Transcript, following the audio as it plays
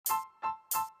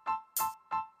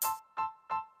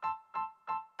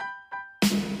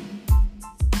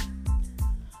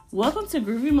Welcome to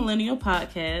Groovy Millennial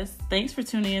Podcast. Thanks for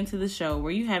tuning into the show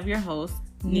where you have your hosts,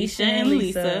 Nisha and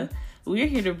Lisa. We're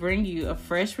here to bring you a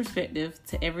fresh perspective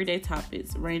to everyday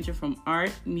topics ranging from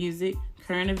art, music,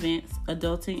 current events,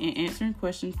 adulting, and answering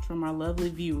questions from our lovely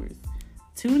viewers.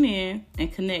 Tune in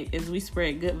and connect as we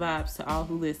spread good vibes to all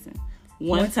who listen.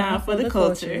 One time for the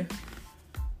culture.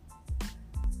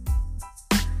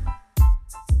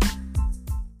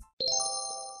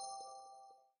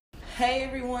 Hey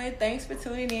everyone, thanks for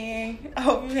tuning in. I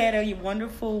hope you had a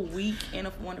wonderful week and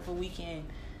a wonderful weekend.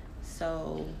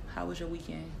 So, how was your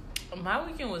weekend? My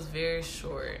weekend was very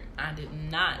short. I did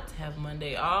not have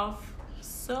Monday off.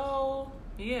 So,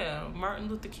 yeah, Martin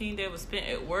Luther King Day was spent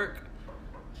at work.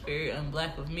 Very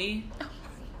unblack of me.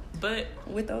 But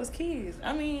with those kids,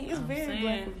 I mean, it's very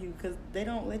black of you because they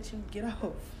don't let you get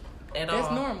off.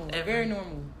 That's normal. Very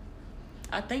normal.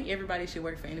 I think everybody should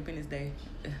work for Independence Day.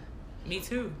 Me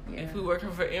too. Yeah. If we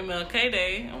working for MLK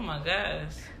Day, oh my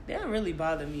gosh. That really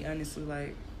bothered me, honestly.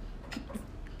 Like,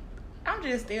 I'm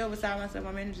just still beside myself.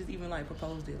 My manager's even,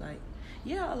 proposed it. Like,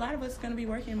 yeah, a lot of us going to be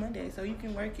working Monday, so you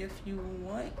can work if you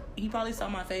want. He probably saw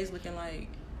my face looking like,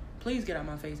 please get out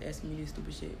my face asking me this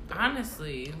stupid shit. But,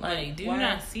 honestly, do you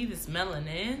not see this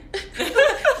melanin?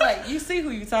 You see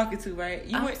who you talking to, right?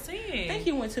 I'm seeing. I think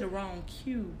you went to the wrong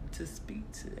queue to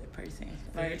speak to that person.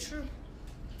 Very true.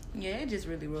 Yeah, it just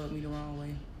really rubbed me the wrong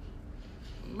way.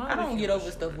 I don't get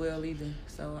over stuff well either,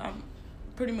 so I'm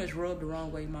pretty much rubbed the wrong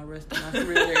way my rest of my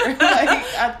career there.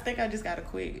 I think I just gotta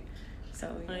quit.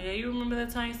 So yeah, you remember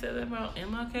that time you said that about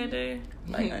MLK Day?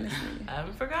 Honestly, I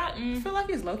haven't forgotten. I feel like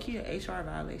it's low key an HR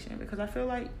violation because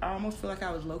I almost feel like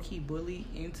I was low key bullied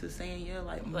into saying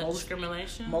most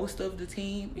discrimination. Most of the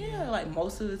team,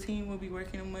 most of the team will be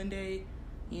working on Monday.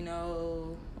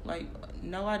 No,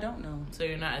 I don't know. So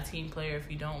you're not a team player if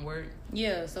you don't work?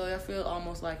 Yeah, so I feel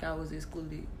almost like I was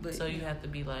excluded. But so you have to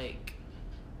be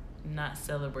not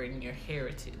celebrating your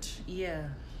heritage. Yeah.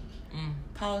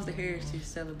 Pause the heritage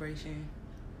celebration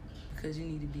because you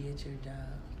need to be at your job.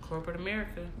 Corporate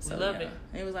America. So, we love it.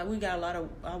 It was we got a lot of,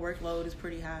 our workload is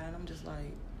pretty high, and I'm just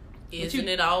like, isn't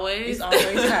it always? It's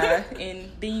always high.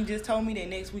 And then you just told me that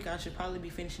next week I should probably be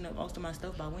finishing up most of my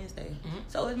stuff by Wednesday. Mm-hmm.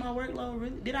 So is my workload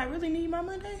really? Did I really need my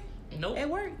Monday? Nope. At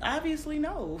work? Obviously,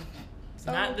 no.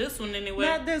 So, not this one anyway.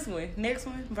 Not this one. Next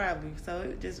one, probably. So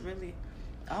it just really,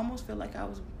 I almost feel like I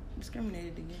was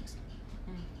discriminated against.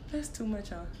 That's too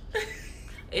much, huh?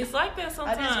 It's like that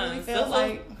sometimes. I just really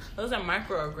feel those are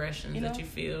microaggressions that you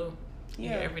feel in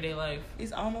your everyday life.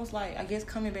 It's almost I guess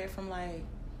coming back from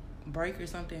break or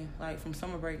something, from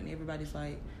summer break, and everybody's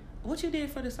like, what you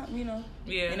did for the something,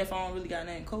 Yeah. And if I don't really got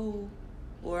nothing cool,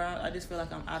 or I just feel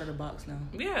like I'm out of the box now.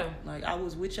 Yeah. I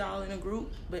was with y'all in a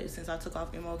group, but since I took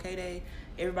off MLK Day,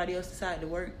 everybody else decided to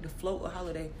work to float a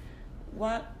holiday.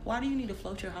 Why do you need to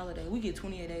float your holiday? We get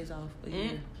 28 days off a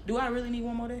year. Do I really need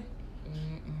one more day?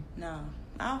 No.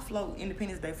 I'll float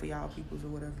Independence Day for y'all peoples or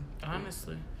whatever.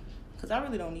 Honestly. Because I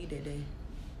really don't need that day.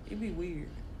 It'd be weird.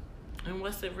 And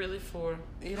what's it really for?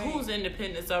 Whose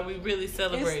independence are we really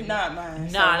celebrating? It's not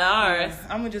mine. Not ours. Yeah,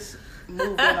 I'm going to just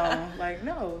move it on.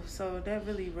 No. So that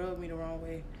really rubbed me the wrong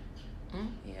way.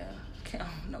 Yeah. I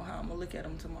don't know how I'm going to look at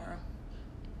them tomorrow.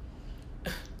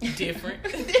 Different.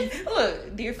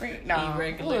 Look, different. Nah.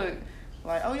 Irregular.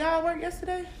 Look. Y'all worked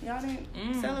yesterday? Y'all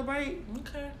didn't celebrate?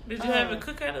 Okay. Did you have a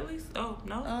cookout at least? Oh,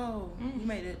 no? Oh, you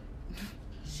made it.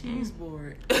 Cheese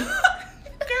board.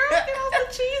 Girl, get off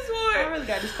the cheese board. I really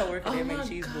got this coworker that make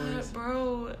cheese boards.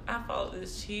 Bro, I followed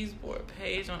this cheese board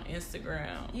page on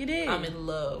Instagram. You did? I'm in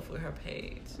love with her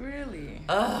page. Really?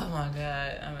 Oh my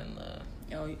God, I'm in love.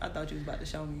 Yo, I thought you was about to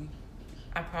show me.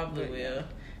 I probably will.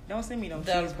 Don't send me no cheese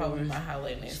boards. That was probably my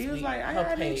highlight next week. She was like, I her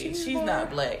got page. a cheese She's board. not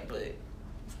black, but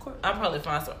of course. I'll probably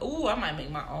find some. Ooh, I might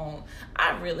make my own.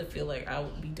 I really feel like I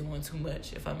would be doing too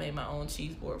much if I made my own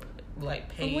cheese board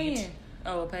page. When?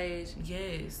 Oh, a page.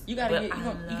 Yes. You got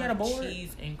a board?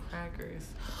 Cheese and crackers.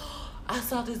 I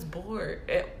saw this board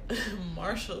at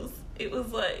Marshall's. It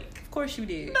was Of course you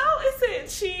did. No, it said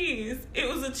cheese. It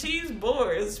was a cheese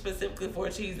board. It was specifically for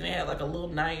cheese, and it had a little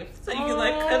knife, so you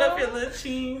can cut up your little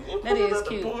cheese. That is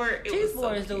cute. Board. Cheese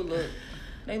boards do look.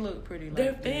 They look pretty.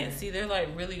 They're fancy. They're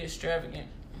really extravagant.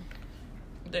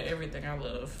 They're everything I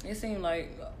love. It seemed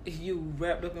like you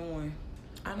wrapped up in one.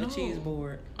 I know. A cheese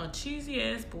board. A cheesy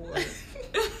ass board.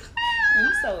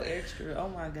 You so extra. Oh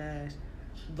my gosh.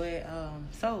 But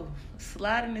so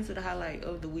sliding into the highlight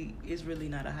of the week is really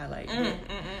not a highlight.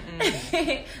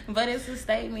 But it's a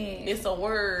statement. It's a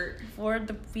word for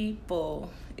the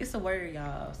people. It's a word,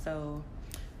 y'all. So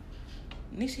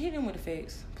Nisha, hit him with the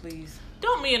facts, please.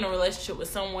 Don't be in a relationship with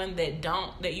someone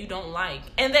that you don't like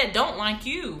and that don't like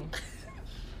you.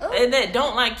 and that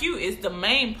don't like you is the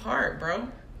main part, bro.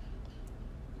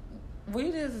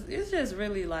 It's just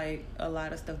really like a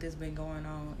lot of stuff that's been going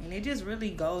on, and it just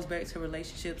really goes back to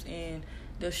relationships and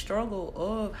the struggle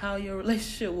of how your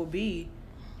relationship will be.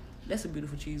 That's a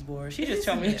beautiful cheese board. She just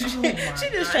showed me. She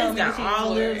just showed me got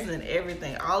olives and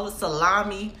everything, all the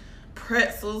salami,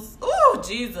 pretzels. Oh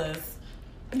Jesus!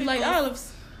 You like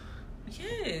olives?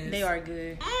 Yes, they are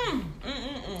good.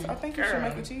 So I think you should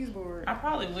make a cheese board. I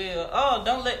probably will. Oh,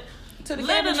 don't let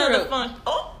another fun.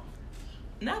 Oh,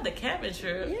 not the cabin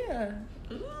trip. Yeah.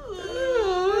 Ooh.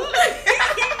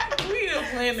 We gotta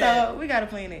plan that. So we gotta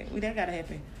plan it. That gotta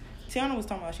happen. Tiana was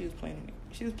talking about she was planning it.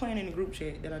 She was planning in the group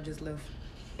chat that I just left.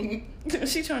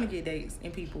 She trying to get dates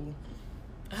and people.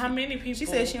 How many people? She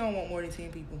said she don't want more than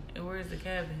 10 people. And where's the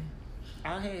cabin?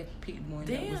 I had picked one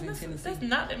that was in Tennessee. That's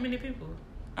not that many people.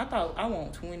 I thought I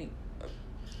want 20.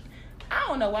 I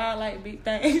don't know why I like big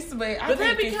things, but I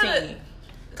think 15.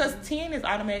 Because 10 is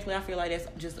automatically, I feel like that's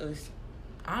just us.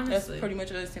 Honestly, that's pretty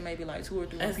much us and maybe like 2 or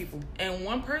 3 more people. And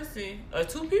one person or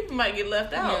 2 people might get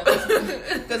left out.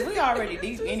 Because we already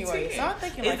deep anyway. So I'm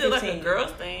thinking like 15. Is it like a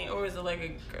girls thing or is it like a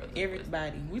girl?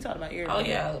 Everybody. We talked about everybody. Oh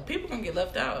yeah, people gonna get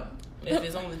left out if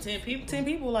it's only 10 people. 10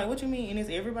 people, like what you mean? And it's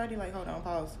everybody? Like hold on,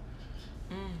 pause.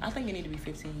 I think it need to be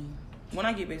 15. When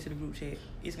I get back to the group chat,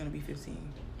 it's gonna be 15.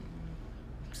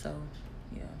 So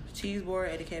yeah, cheese board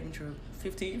at the cabin trip.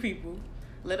 15 people.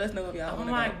 Let us know if y'all want to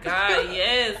go. Oh my God,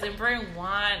 yes. And bring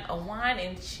a wine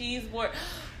and cheese board.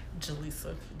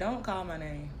 Jalisa. Don't call my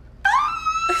name.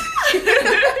 She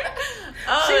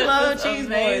loves cheese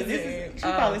boards. She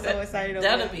probably so excited over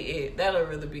that'll be it. That'll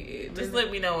really be it. Just let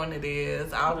me know when it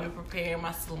is. I'll be preparing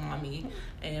my salami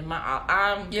and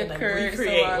I'm gonna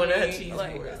recreate one of her cheese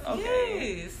boards.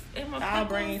 Okay. Yes. And my I'll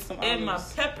bring some olives. And my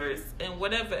peppers and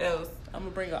whatever else. I'm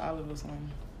gonna bring an olive or something.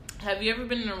 Have you ever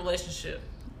been in a relationship?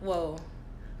 Whoa.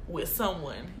 With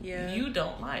someone you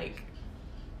don't like?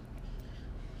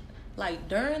 Like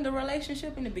during the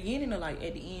relationship in the beginning or like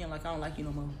at the end, like I don't like you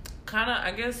no more? Kind of,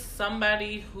 I guess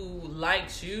somebody who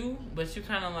likes you, but you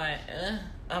kind of like,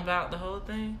 about the whole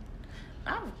thing.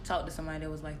 I've talked to somebody that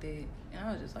was like that, and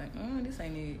I was just like, this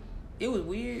ain't it. It was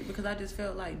weird because I just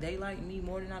felt like they liked me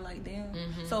more than I liked them.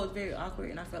 Mm-hmm. So it was very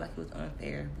awkward, and I felt like it was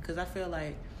unfair because I feel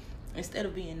like instead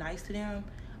of being nice to them,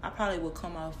 I probably would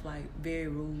come off like very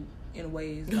rude in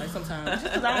ways, like sometimes just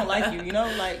because I don't like you, you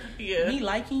know, like me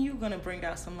liking you gonna bring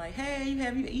out some like, hey,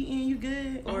 have you eaten, you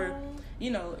good, or you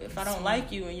know, if I don't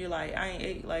like you and you're like, I ain't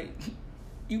ate, like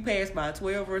you passed by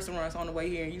 12 restaurants on the way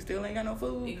here and you still ain't got no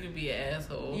food, you could be an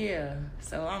asshole. Yeah,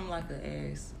 so I'm like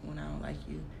an ass when I don't like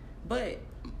you. But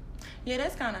yeah,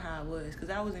 that's kind of how it was because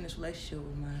I was in this relationship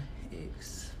with my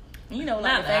ex, you know,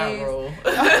 like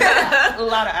a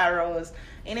lot of eye rolls.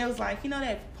 And it was like, you know,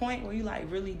 that point where you like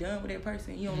really done with that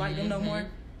person, you don't like them no more,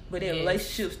 but that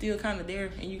relationship still kind of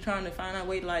there, and you trying to find out a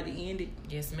way to like to end it.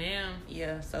 Yes, ma'am.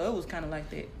 Yeah, so it was kind of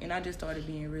like that, and I just started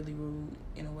being really rude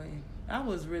in a way. I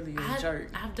was really a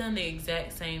jerk. I've done the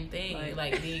exact same thing,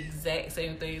 like the exact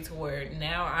same thing, to where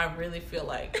now I really feel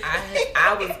like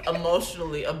I was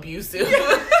emotionally abusive.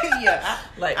 Yeah,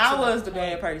 I was the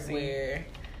bad person. Where.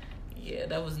 Yeah,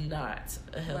 that was not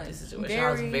a healthy situation.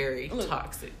 I was very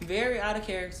toxic. Very out of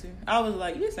character. I was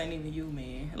like, this ain't even you,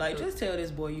 man. Like, just tell this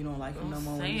boy you don't like him no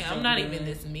more. I'm not even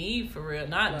this mean, for real.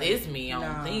 Not like, this mean, I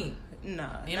don't think.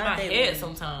 Nah. In my head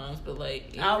sometimes, but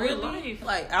like, in real life.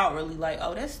 Like, outwardly, like,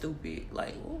 oh, that's stupid.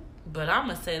 Like, ooh. But I'm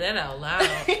going to say that out loud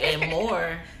and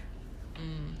more.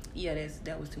 Yeah,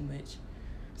 that was too much.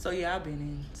 So, yeah, I've been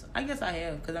in. I guess I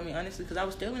have. Because, I mean, honestly, because I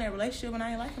was still in that relationship and I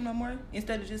ain't like him no more.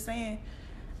 Instead of just saying,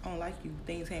 I don't like you,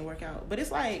 things can't work out. But it's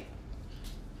like,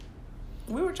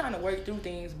 we were trying to work through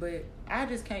things, but I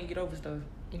just can't get over stuff.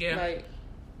 Yeah. Like,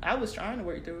 I was trying to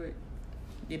work through it.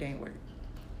 It ain't work.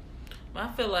 I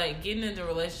feel like getting into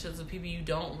relationships with people you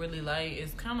don't really like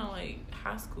is kind of like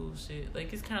high school shit.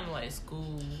 Like, it's kind of like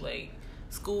school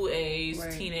age,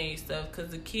 teenage stuff.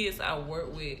 Because the kids I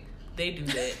work with, they do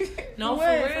that. No, for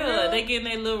real. They get in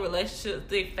their little relationships,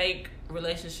 they fake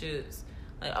relationships.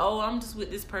 Like, oh, I'm just with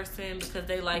this person because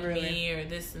they like me or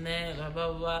this and that, blah,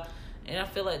 blah, blah. And I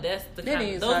feel like those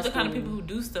are the kind of people who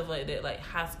do stuff like that, like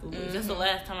high school. Mm-hmm. That's the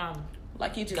last time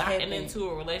I've gotten into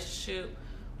a relationship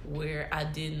where I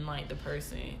didn't like the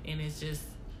person. And it's just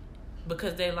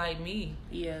because they like me.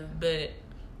 Yeah. But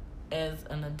as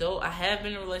an adult, I have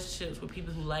been in relationships with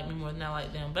people who like me more than I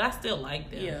like them. But I still like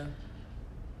them. Yeah.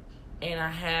 And I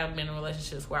have been in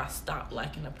relationships where I stopped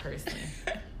liking a person.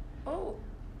 Oh.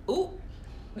 Ooh.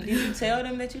 Did you tell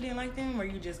them that you didn't like them, or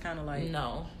you just kind of like...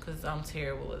 No, because I'm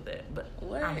terrible at that. But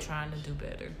I'm trying to do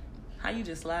better. How you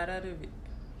just slide out of it?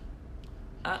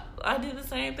 I did the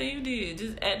same thing you did.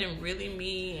 Just acting really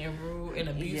mean and rude and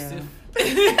abusive.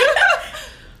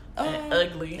 And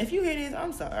ugly. If you hear this,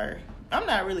 I'm sorry. I'm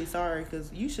not really sorry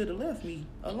because you should have left me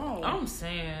alone. I'm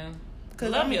saying.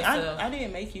 Because I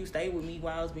didn't make you stay with me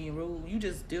while I was being rude. You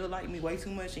just still like me way too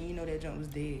much and you know that jump was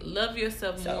dead. Love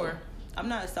yourself more. I'm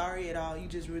not sorry at all. You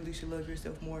just really should love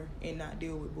yourself more and not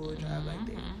deal with bull drive like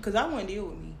that. Because I wouldn't deal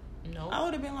with me. No. I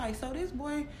would have been like, so this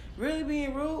boy really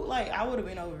being rude? Like, I would have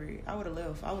been over it. I would have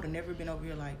left. I would have never been over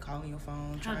here, like, calling your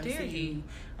phone, trying to see you,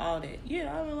 all that.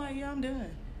 Yeah, I was like, yeah, I'm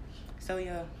done. So,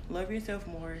 yeah, love yourself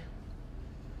more.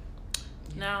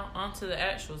 Now, on to the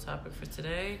actual topic for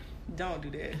today. Don't do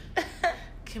that.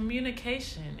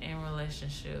 Communication in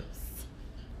relationships.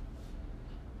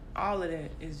 All of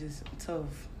that is just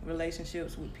tough.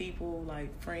 Relationships with people,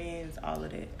 like friends, all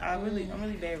of that. I'm really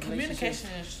bad with relationships. Communication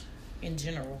in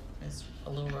general is a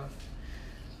little rough.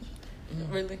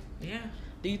 Really? Yeah.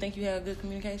 Do you think you have good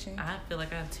communication? I feel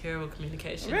like I have terrible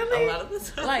communication. Really? A lot of the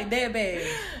time. Like that bad?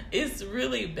 It's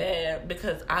really bad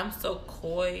because I'm so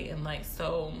coy and like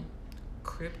so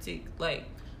cryptic. Like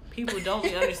people don't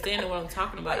be understanding what I'm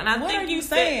talking about. And I what think are you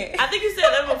saying? I think you said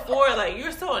that before. Like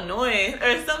you're so annoying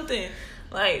or something.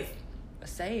 Like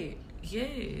say it.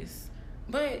 Yes.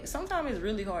 But sometimes it's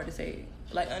really hard to say it.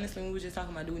 Like, honestly, when we were just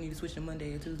talking about do we need to switch to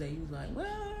Monday or Tuesday, you was like,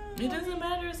 well... It doesn't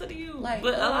matter, it's up to you. Like,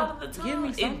 but a lot of the time... Give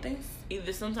me something.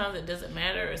 Either sometimes it doesn't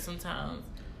matter or sometimes...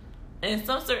 And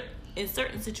in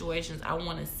certain situations, I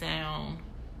want to sound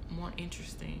more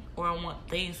interesting. Or I want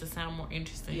things to sound more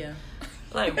interesting. Yeah.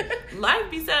 Like,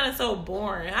 life be sounding so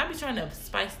boring. I be trying to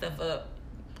spice stuff up.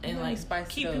 And, like,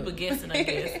 keep people guessing, I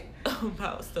guess,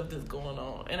 about stuff that's going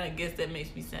on. And I guess that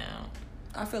makes me sound...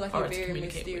 I feel like you're very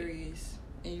mysterious.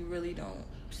 And you really don't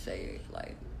say it.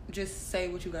 Like, just say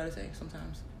what you gotta say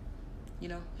sometimes. You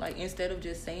know? Like, instead of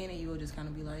just saying it, you'll just kind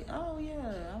of be like, oh,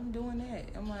 yeah, I'm doing that.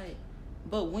 I'm like,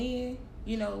 but when,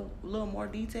 you know, a little more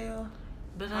detail.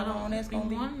 But I don't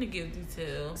be wanting to give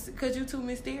details. Because you're too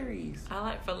mysterious. I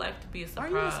like for life to be a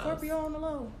surprise. Are you a Scorpio on the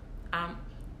low?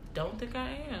 Don't think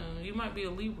I am. You might be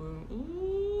a Libra.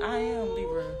 Ooh. I am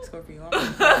Libra, Scorpio.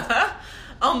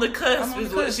 On the cusp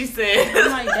is what she said.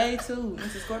 I'm like day 2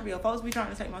 into Scorpio. Folks be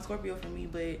trying to take my Scorpio from me,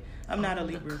 but I'm not a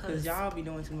Libra because y'all be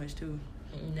doing too much too.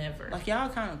 Never. Like y'all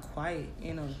kind of quiet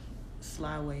in a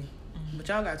sly way, but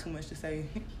y'all got too much to say.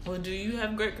 Well, do you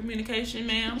have great communication,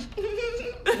 ma'am?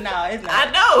 No, it's not.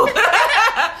 I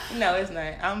know. No, it's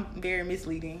not. I'm very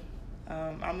misleading.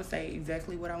 I'm gonna say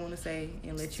exactly what I want to say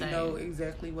and let you know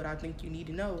exactly what I think you need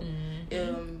to know.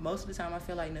 Most of the time, I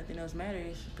feel like nothing else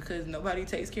matters because nobody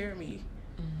takes care of me.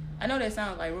 I know that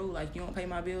sounds like rude, like you don't pay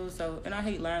my bills, and I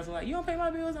hate lines like you don't pay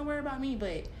my bills, don't worry about me.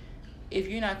 But if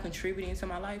you're not contributing to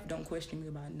my life, don't question me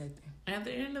about nothing. At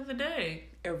the end of the day,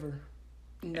 ever,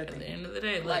 nothing. At the end of the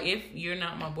day, like if you're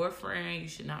not my boyfriend, you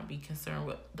should not be concerned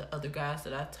with the other guys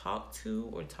that I talk to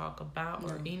or talk about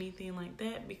or anything like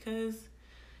that because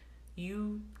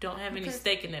you don't have any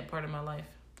stake in that part of my life.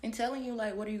 And telling you,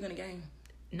 like, what are you going to gain?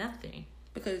 Nothing.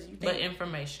 Because you think... But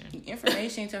information.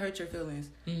 Information to hurt your feelings.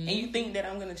 And you think that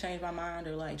I'm going to change my mind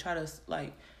or, like, try to,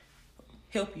 like,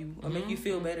 help you or make you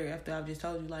feel better after I've just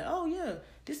told you, like, oh, yeah,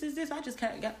 this is this. I just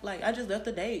I just left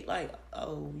the date. Like,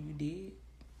 oh, you did?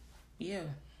 Yeah.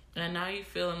 And now you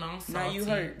feeling all salty. Now you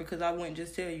hurt because I wouldn't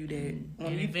just tell you that.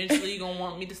 And eventually you're going to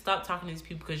want me to stop talking to these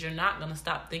people because you're not going to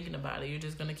stop thinking about it. You're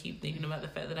just going to keep thinking about the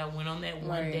fact that I went on that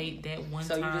one date, that one time.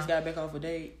 So you just got back off a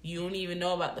date? You don't even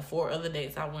know about the 4 other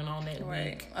dates I went on that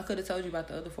week. I could have told you about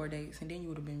the other 4 dates and then you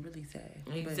would have been really sad.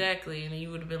 Exactly. And then you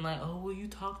would have been like, oh, well, you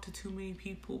talk to too many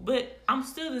people. But I'm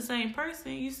still the same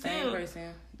person. Same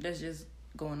person. That's just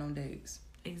going on dates.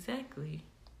 Exactly.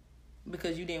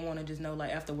 Because you didn't want to just know, like,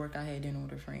 after work I had dinner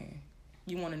with a friend.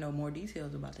 You want to know more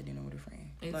details about the dinner with a friend.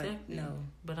 Exactly. Like, no.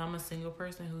 But I'm a single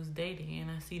person who's dating,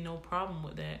 and I see no problem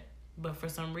with that. But for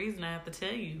some reason, I have to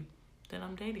tell you that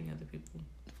I'm dating other people.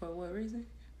 For what reason?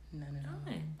 None at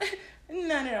all.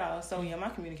 None at all. So, yeah, my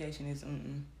communication is,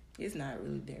 it's not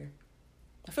really there.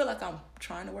 I feel like I'm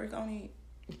trying to work on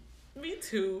it. Me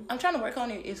too. I'm trying to work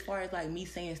on it as far as, like, me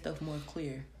saying stuff more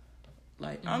clear.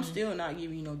 Like, I'm still not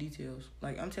giving you no details.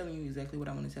 Like, I'm telling you exactly what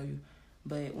I want to tell you.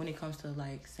 But when it comes to,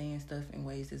 like, saying stuff in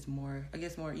ways that's more, I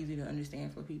guess, more easy to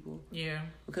understand for people. Yeah.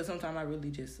 Because sometimes I really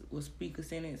just will speak a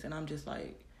sentence and I'm just,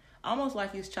 like, almost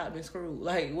like it's chopped and screwed.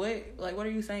 Like, what? Like, what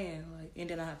are you saying? Like, and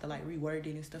then I have to, like, reword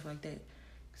it and stuff like that.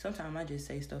 Sometimes I just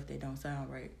say stuff that don't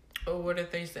sound right. Or what are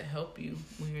things that help you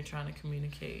when you're trying to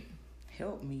communicate?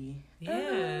 Help me?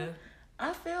 Yeah.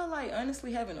 I feel like,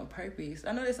 honestly, having a purpose.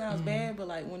 I know that sounds bad, but,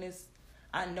 like, when it's,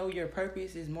 I know your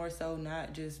purpose is more so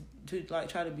not just to, like,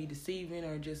 try to be deceiving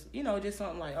or just, you know, just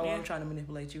something like, I'm trying to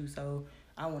manipulate you, so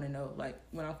I want to know, like,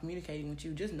 when I'm communicating with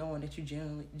you, just knowing that you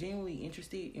genuinely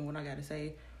interested in what I got to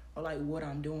say or, like, what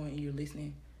I'm doing and you're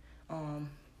listening.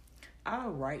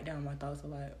 I'll write down my thoughts a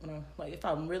lot. When I'm, like, if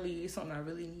it's something I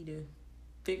really need to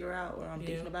figure out or I'm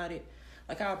thinking about it,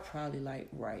 like, I'll probably, like,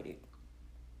 write it,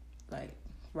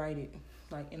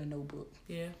 like, in a notebook.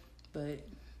 Yeah. But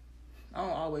I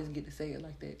don't always get to say it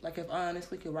like that. Like, if I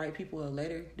honestly could write people a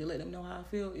letter to let them know how I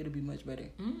feel, it'll be much better.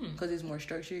 Because it's more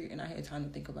structured and I had time to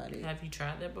think about it. Have you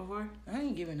tried that before? I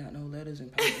ain't giving out no letters in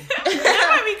person. That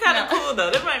might be kind of cool, though.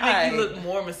 That might make you look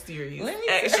more mysterious,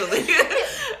 actually.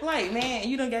 Like, man,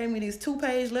 you done gave me this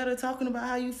 2-page letter talking about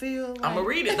how you feel. Like, I'm going to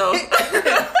read it, though.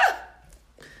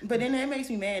 But then that makes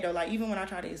me mad, though. Like, even when I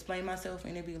try to explain myself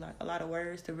and it be, like, a lot of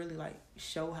words to really, like,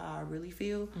 show how I really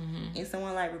feel. And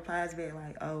someone, like, replies back,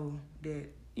 like, oh, that,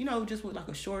 you know, just with, like,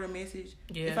 a shorter message.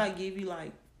 Yeah. If I give you,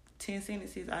 like, 10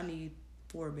 sentences, I need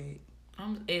 4 back.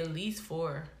 At least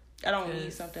 4. I don't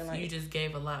need something like... You just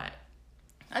gave a lot.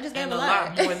 I just gave a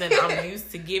lot more than I'm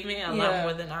used to giving. A lot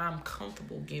more than I'm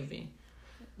comfortable giving.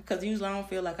 Because usually I don't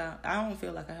feel like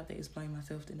I have to explain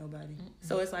myself to nobody.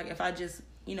 So it's like if I just,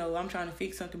 you know, I'm trying to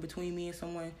fix something between me and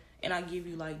someone, and I give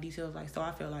you like details like, so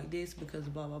I feel like this because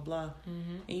blah blah blah,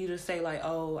 and you just say like,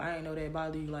 oh, I didn't know that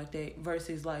bothered you like that,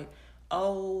 versus like,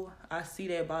 oh, I see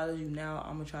that bothers you now,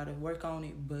 I'm gonna try to work on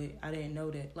it, but I didn't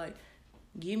know that. Like,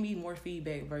 give me more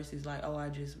feedback versus like, oh, I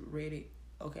just read it,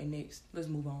 okay, next, let's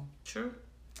move on. True.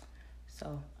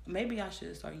 So maybe I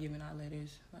should start giving out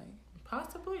letters, like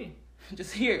possibly.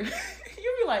 Just here.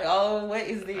 You be like, oh, what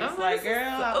is this? I'm like, girl.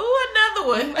 Another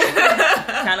one.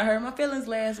 Kind of hurt my feelings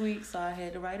last week, so I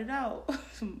had to write it out.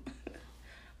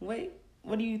 Wait,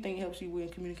 what do you think helps you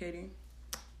with communicating?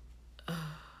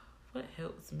 What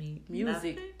helps me?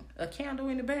 Music. Nothing? A candle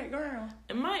in the background.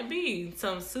 It might be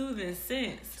some soothing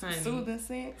scents, honey. Soothing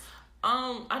scents?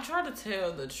 I try to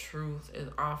tell the truth as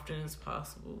often as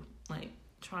possible. Like,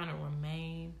 trying to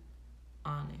remain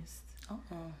honest.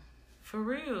 For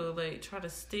real, like, try to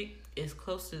stick as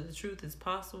close to the truth as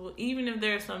possible. Even if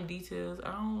there are some details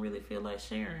I don't really feel like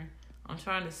sharing. I'm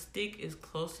trying to stick as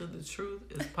close to the truth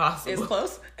as possible. As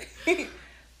close?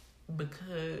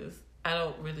 Because I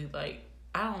don't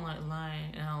like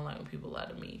lying, and I don't like when people lie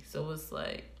to me. So it's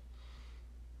like,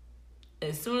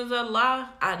 as soon as I lie,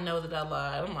 I know that I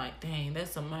lied. I'm like, dang,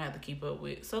 that's something I have to keep up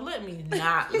with. So let me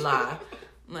not lie.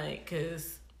 Like,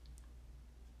 because...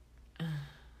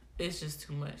 it's just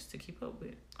too much to keep up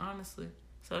with, honestly.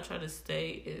 So I try to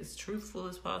stay as truthful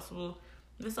as possible.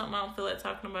 If there's something I don't feel like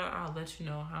talking about, I'll let you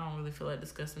know. I don't really feel like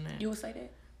discussing that. You would say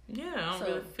that? Yeah, I don't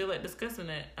really feel like discussing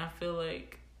that. I feel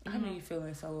like... I mean, you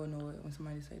feeling so annoyed when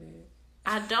somebody say that.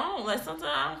 I don't. Like, sometimes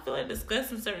I don't feel like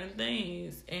discussing certain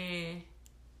things. And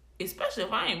especially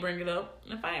if I ain't bring it up.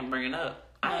 If I ain't bring it up,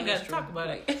 I ain't got to talk about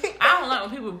it. I don't like when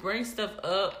people bring stuff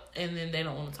up and then they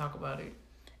don't want to talk about it.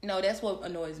 No, that's what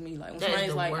annoys me. Like, when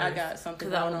somebody's like, worst. I got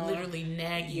something going on. Because I'll literally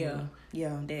nag you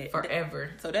forever.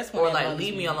 So that's when or, like,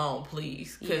 leave me alone,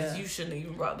 please. Because you shouldn't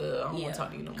even brought I don't want to talk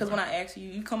to you no more. Because when I ask you,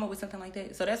 you come up with something like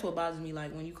that. So that's what bothers me.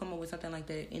 Like, when you come up with something like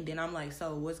that, and then I'm like,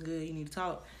 so, what's good? You need to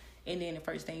talk. And then the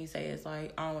first thing you say is,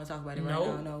 like, I don't want to talk about it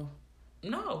right now.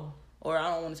 No. Or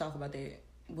I don't want to talk about that.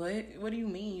 What do you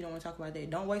mean you don't want to talk about that?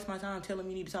 Don't waste my time telling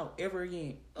me you need to talk ever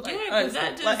again. Like, because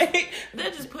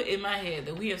that just put in my head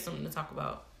that we have something to talk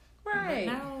about. Right.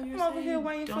 I'm over here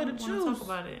waiting for the juice. Talk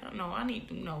about it. No,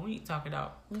 we need to talk it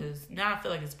out. Because now I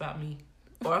feel like it's about me.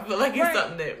 Or I feel like it's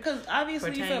something that because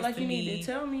obviously you feel like you need to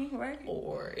tell me, right?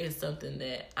 Or it's something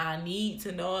that I need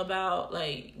to know about.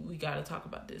 Like, we got to talk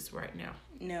about this right now.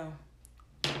 No.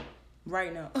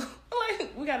 Right now.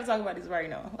 Like, we got to talk about this right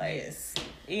now. Like, yes.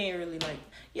 It ain't really like...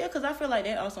 Yeah, because I feel like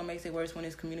that also makes it worse when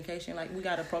it's communication. Like, we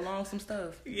got to prolong some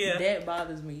stuff. Yeah. That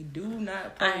bothers me. Do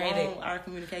not prolong our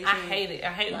communication. I hate it.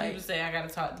 I hate when people say, I got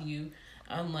to talk to you.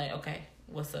 I'm like, okay,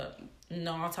 what's up?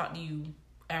 No, I'll talk to you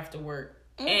after work.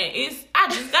 And I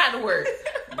just got to work.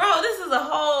 Bro, this is a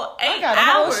whole 8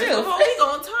 hours before we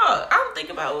going to talk. I'm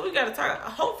thinking about what we got to talk.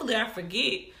 Hopefully I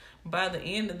forget by the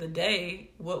end of the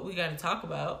day what we got to talk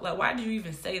about. Like, why did you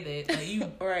even say that? Like,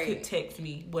 you could text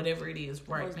me whatever it is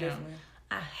right now. Definitely.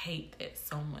 I hate that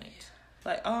so much.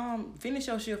 Like, finish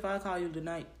your shift. I'll call you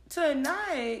tonight.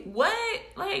 What?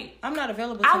 Like, I'm not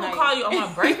available tonight. I will call you on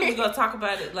my break and we gonna talk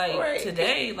about it like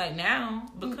today, like now,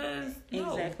 because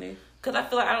exactly. Because I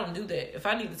feel like I don't do that. If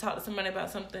I need to talk to somebody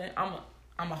about something, I'm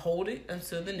gonna hold it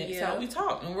until the next time we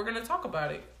talk, and we're gonna talk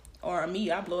about it. Or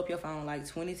me, I blow up your phone like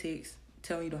 20 texts,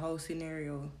 telling you the whole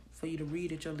scenario for you to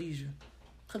read at your leisure.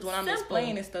 Because when I'm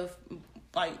explaining stuff,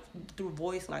 like through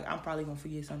voice, like I'm probably gonna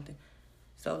forget something.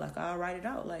 So like I'll write it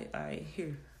out. Like, all right,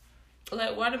 here.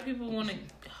 Like, why do people want to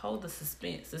hold the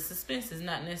suspense? The suspense is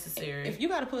not necessary. If you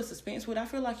got to put suspense with, I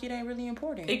feel like it ain't really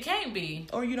important. It can't be.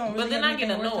 Or you don't really. But then I get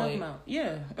annoyed.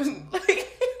 Yeah. Like,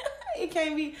 it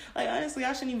can't be. Like, honestly,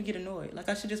 I shouldn't even get annoyed. Like,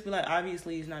 I should just be like,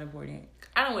 obviously, it's not important.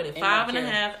 I done waited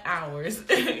 5.5 hours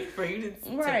for you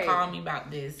to call me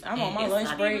about this. I'm on my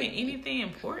lunch break. It's not even anything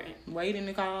important. Waiting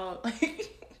to call.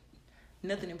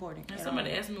 Nothing important. And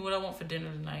somebody asked me what I want for dinner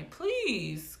tonight.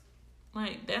 Please.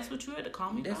 Like, that's what you had to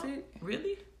call me about? That's it?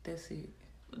 Really? That's it.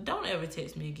 Don't ever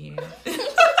text me again.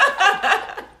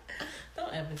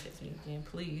 Don't ever text me again,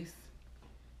 please.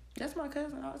 That's my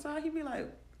cousin outside. He be like,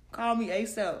 call me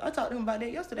ASAP. I talked to him about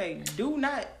that yesterday. Do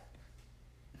not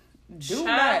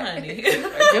honey.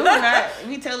 Do not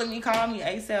be telling me call me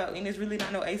ASAP, and it's really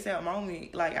not no ASAP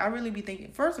moment. Like, I really be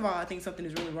thinking, first of all, I think something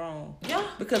is really wrong. Yeah.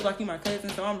 Because, like, you my cousin,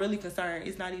 so I'm really concerned.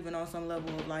 It's not even on some level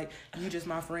of, like, you just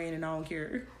my friend and I don't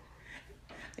care.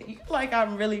 Like,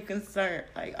 I'm really concerned.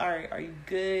 Like, all right, are you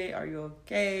good? Are you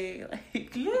okay?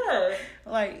 Like, yeah.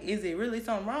 Like, is it really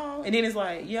something wrong? And then it's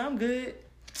like, yeah, I'm good.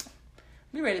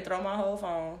 Be ready to throw my whole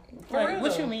phone. For like, real.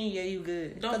 What you mean, yeah, you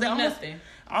good? Don't do nothing.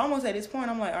 Almost at this point,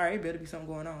 I'm like, all right, better be something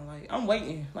going on. Like, I'm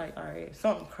waiting. Like, all right,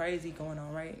 something crazy going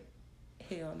on, right?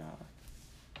 Hell no.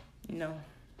 No.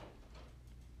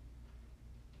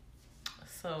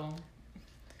 So,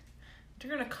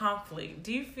 during a conflict,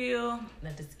 do you feel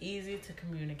that it's easy to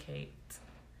communicate?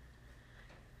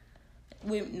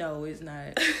 No, it's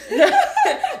not.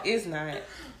 It's not.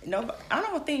 No, I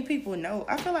don't think people know.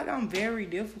 I feel like I'm very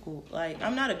difficult. Like,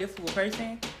 I'm not a difficult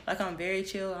person. Like, I'm very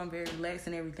chill. I'm very relaxed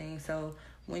and everything. So,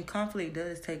 when conflict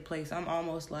does take place, I'm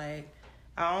almost like,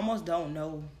 I almost don't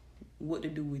know what to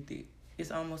do with it.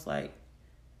 It's almost like,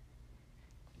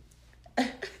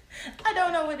 I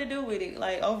don't know what to do with it.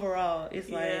 Like, overall, it's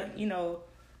like, you know,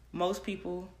 most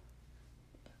people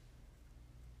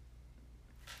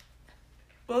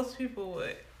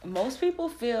what? Most people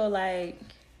feel like,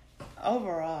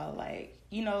 overall, like,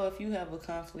 you know, if you have a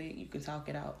conflict, you can talk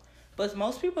it out. But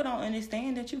most people don't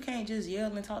understand that you can't just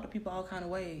yell and talk to people all kind of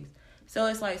ways. So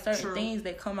it's like certain things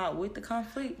that come out with the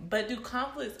conflict. But do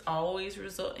conflicts always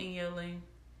result in yelling?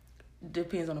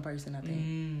 Depends on the person, I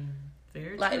think.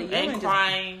 Very like, true. And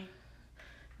crying.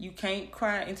 You can't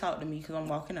cry and talk to me because I'm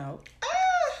walking out.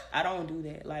 I don't do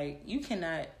that. Like, you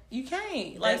can't.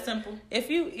 Like, that's simple.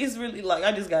 It's really like,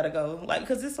 I just gotta go. Like,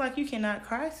 because it's like, you cannot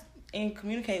cry and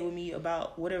communicate with me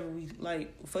about whatever we,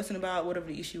 like, fussing about, whatever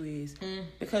the issue is.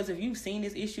 Because if you've seen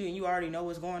this issue and you already know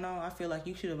what's going on, I feel like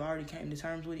you should have already came to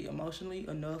terms with it emotionally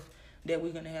enough that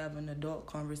we're gonna have an adult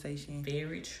conversation.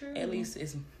 Very true. At least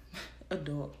it's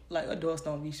adult. Like, adults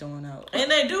don't be showing out.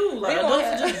 And they do. Like,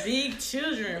 adults are just big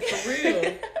children, for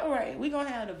real. Right. We're gonna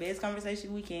have the best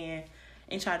conversation we can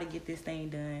and try to get this thing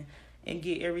done and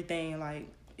get everything, like,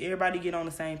 everybody get on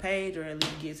the same page, or at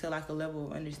least get to, like, a level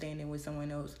of understanding with someone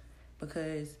else.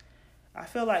 Because I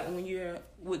feel like when you're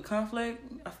with conflict,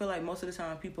 I feel like most of the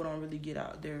time people don't really get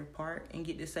out their part and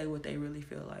get to say what they really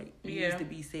feel like needs to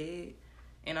be said.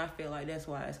 And I feel like that's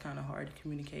why it's kind of hard to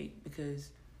communicate,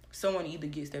 because someone either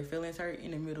gets their feelings hurt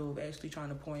in the middle of actually trying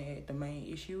to point at the main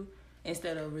issue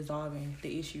instead of resolving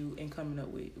the issue and coming up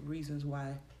with reasons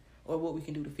why or what we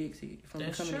can do to fix it from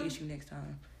becoming an issue next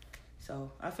time.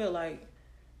 So I feel like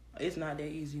it's not that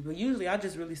easy. But usually I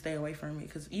just really stay away from it,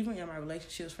 because even in my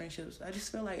relationships, friendships, I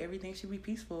just feel like everything should be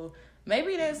peaceful.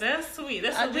 Maybe that's sweet.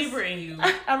 That's a Libra in you.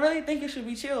 I really think it should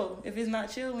be chill. If it's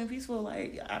not chill and peaceful,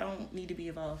 like, I don't need to be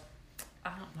involved. I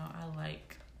don't know. I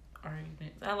like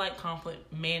arguments. I like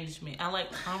conflict management. I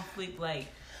like conflict. Like,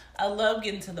 I love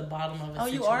getting to the bottom of a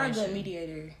situation. You are a good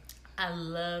mediator. I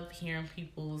love hearing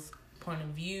people's point of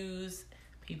views,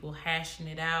 people hashing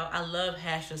it out. I love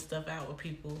hashing stuff out with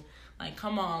people. Like,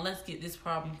 come on, let's get this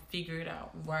problem figured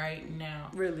out right now.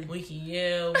 Really? We can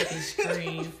yell, we can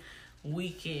scream, we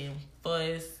can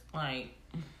fuss. Like,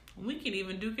 we can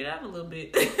even duke it out a little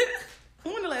bit.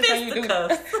 When the last time you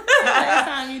last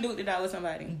time you duked it out with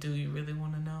somebody? Do you really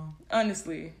want to know?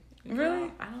 Honestly.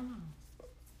 Really? I don't know.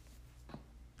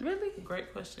 Really?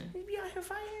 Great question. You be out here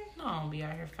fighting? No, I don't be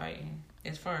out here fighting.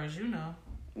 As far as you know.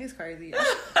 It's crazy.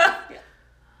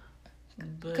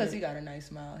 Because he got a nice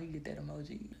smile. He get that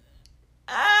emoji.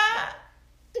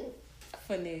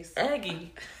 Finesse.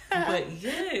 Aggie. But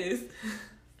yes.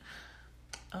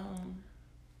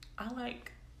 I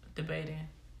like debating.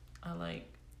 I like...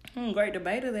 great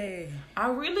debater there. I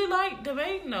really like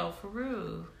debating, though, for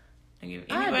real. Like, if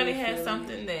anybody has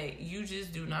something that you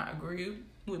just do not agree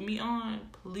with me on,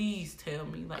 please tell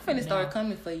me. Like, I'm finna start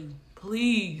coming for you.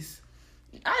 Please.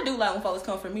 I do like when folks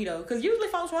come for me, though, because usually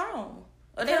folks wrong.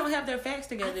 Or they don't have their facts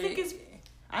together.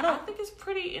 I think it's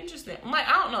pretty interesting. Like,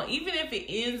 I don't know. Even if it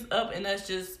ends up and that's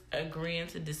just agreeing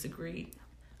to disagree.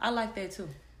 I like that too.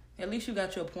 At least you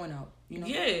got your point out, you know?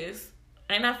 Yes.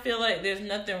 And I feel like there's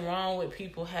nothing wrong with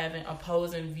people having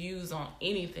opposing views on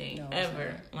anything,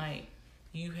 ever. Like,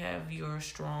 you have your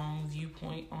strong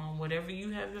viewpoint on whatever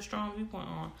you have your strong viewpoint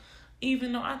on.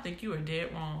 Even though I think you are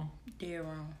dead wrong. Dead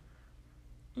wrong.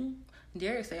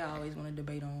 Derek say I always want to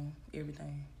debate on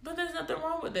everything. But there's nothing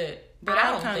wrong with that. But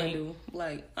I kind of do.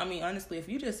 Like, I mean, honestly, if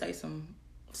you just say some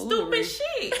stupid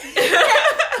shit,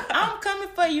 I'm coming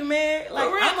for you, man. Like,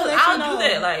 I'll do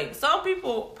that. Like, some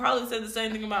people probably said the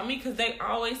same thing about me because they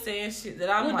always saying shit that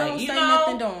I'm like, don't say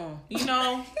nothing to them. You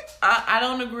know, I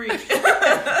don't agree.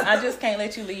 I just can't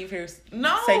let you leave here.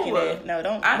 Taking that. No,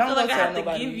 don't. I don't feel like I have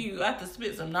nobody. to give you. I have to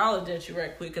spit some knowledge at you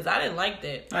right quick because I didn't like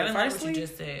that. I didn't like what you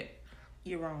just said.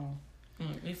 You're wrong.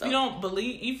 If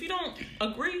you don't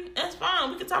agree, that's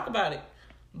fine. We can talk about it.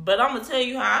 But I'm gonna tell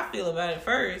you how I feel about it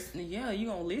first. Yeah, you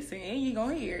gonna listen and you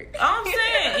gonna hear it. I'm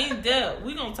saying in depth,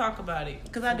 we gonna talk about it.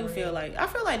 Because I feel like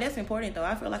that's important though.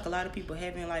 I feel like a lot of people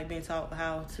haven't like been taught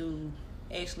how to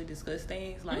actually discuss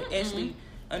things, like actually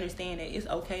understand that it's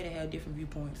okay to have different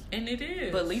viewpoints. And it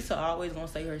is. But Lisa always gonna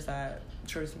say her side.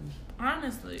 Trust me.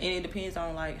 Honestly. And it depends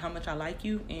on like how much I like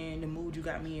you and the mood you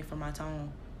got me in for my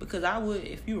tone. Because I would,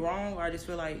 if you're wrong or I just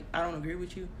feel like I don't agree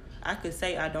with you, I could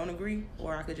say I don't agree,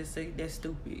 or I could just say that's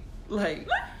stupid. Like,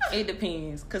 it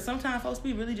depends. Because sometimes folks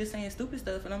be really just saying stupid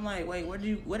stuff, and I'm like, wait, where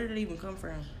did it even come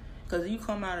from? Because you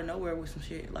come out of nowhere with some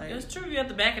shit. Like, that's true. You have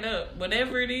to back it up.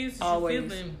 Whatever it is that you're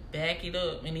feeling, back it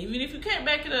up. And even if you can't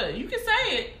back it up, you can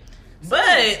say it.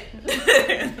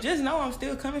 But just know I'm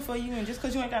still coming for you, and just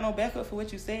because you ain't got no backup for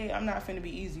what you said, I'm not finna be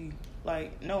easy.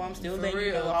 Like, no, I'm still letting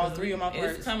you know all three of my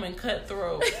parts. It's coming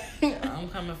cutthroat. I'm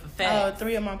coming for facts.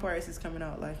 3 of my parts is coming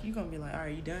out. Like, you gonna be like, all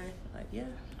right, you done? Like, yeah.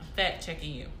 I'm fact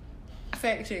checking you.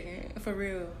 Fact checking, for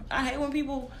real. I hate when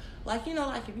people, like, you know,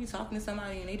 like if you talking to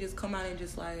somebody and they just come out and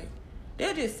just like,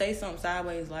 they'll just say something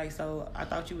sideways, like, so I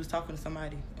thought you was talking to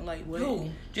somebody. I'm like, what?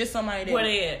 Who? Just somebody that. Where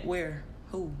they at? Where?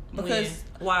 Who? Because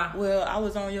why? Well, I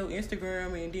was on your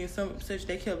Instagram and then such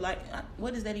they kept like,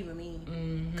 what does that even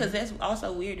mean? Because that's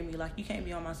also weird to me. Like, you can't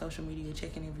be on my social media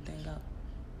checking everything out.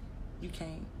 You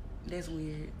can't. That's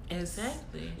weird.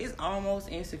 Exactly. It's almost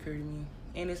insecure to me.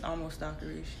 And it's almost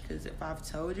stalkerish. Because if I've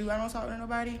told you I don't talk to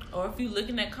nobody. Or if you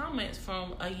looking at comments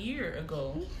from a year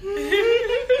ago.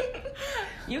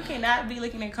 You cannot be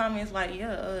looking at comments like,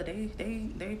 yeah,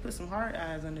 they put some hard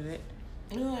eyes under that.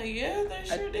 Yeah, they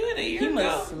sure did a year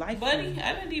ago. Like buddy, me.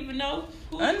 I didn't even know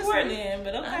who you were then,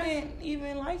 but okay. I didn't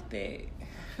even like that.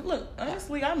 Look,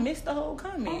 honestly, I missed the whole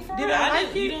comment. Did I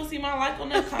like it? You don't see my like on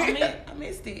that comment? I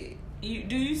missed it. Do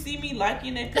you see me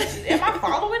liking that picture? Am I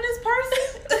following this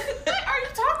person? What are you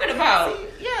talking about?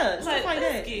 Yeah, stuff like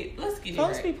that. Let's get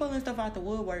folks it right. Be pulling stuff out the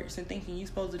woodworks and thinking you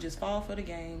supposed to just fall for the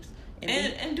games.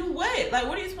 And do what? Like,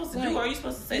 what are you supposed to do? Are you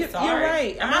supposed to say sorry? You're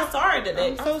right. Am I sorry that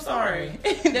I'm so sorry.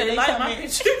 They like my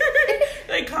picture.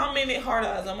 They commented hard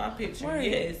eyes on my picture. Right.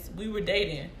 Yes, we were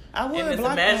dating. I would in this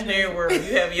imaginary world you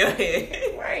have in your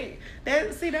head. Right.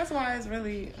 That's why it's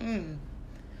really.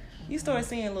 You start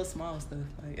seeing little small stuff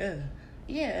like,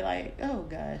 yeah, like, oh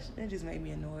gosh, that just made me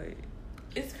annoyed.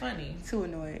 It's funny. Too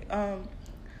annoyed.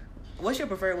 What's your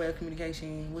preferred way of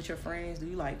communication with your friends? Do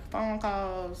you like phone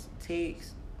calls,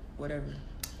 texts, whatever,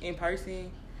 in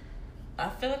person? I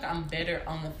feel like I'm better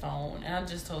on the phone, and I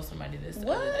just told somebody this the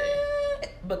what? other day.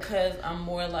 Because I'm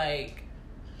more like,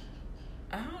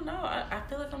 I don't know. I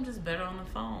feel like I'm just better on the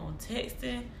phone.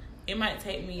 Texting, it might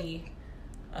take me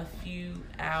a few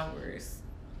hours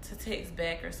to text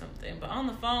back or something, but on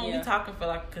the phone, we talking for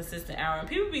like a consistent hour, and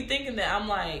people be thinking that I'm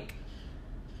like,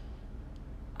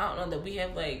 I don't know, that we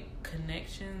have like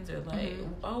connections or like,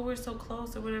 oh, we're so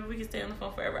close or whatever. We can stay on the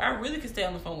phone forever. I really can stay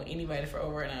on the phone with anybody for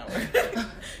over an hour,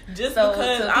 just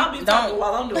because I'll be talking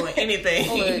while I'm doing anything.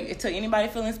 Look, to anybody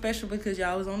feeling special because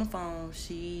y'all was on the phone,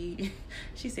 she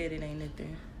said it ain't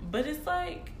nothing. But it's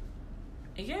like,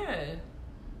 yeah.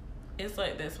 It's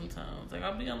like that sometimes. Like,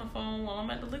 I'll be on the phone while I'm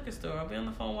at the liquor store. I'll be on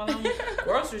the phone while I'm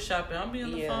grocery shopping. I'll be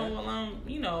on the phone while I'm,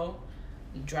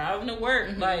 driving to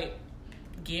work. Like,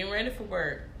 getting ready for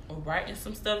work. Or writing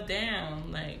some stuff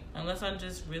down. Like, unless I'm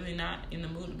just really not in the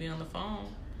mood to be on the phone.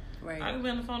 Right. I can be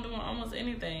on the phone doing almost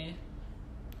anything.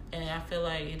 And I feel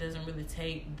like it doesn't really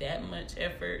take that much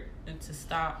effort to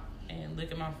stop and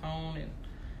look at my phone and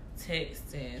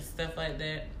text and stuff like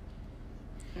that.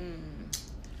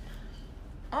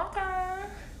 Okay.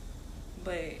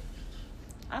 But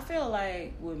I feel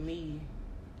like with me,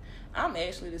 I'm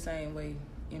actually the same way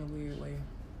in a weird way.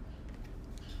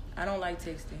 I don't like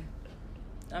texting.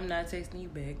 I'm not texting you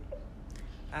back.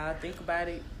 I'll think about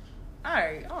it.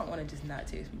 Alright, I don't want to just not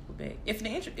text people back.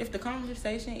 If the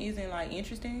conversation isn't like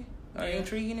interesting or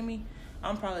intriguing to me,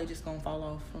 I'm probably just gonna fall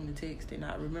off from the text and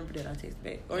not remember that I text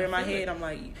back. Or in my head, I'm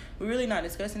like, we're really not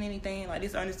discussing anything. Like,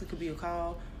 this honestly could be a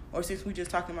call. Or since we just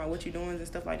talking about what you're doing and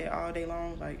stuff like that all day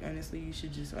long, like, honestly, you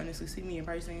should just honestly see me in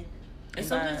person. And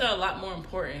some things are a lot more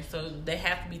important, so they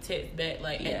have to be text back,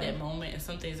 like, at that moment. And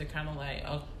some things are kind of like,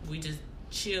 oh, we just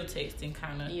chill texting,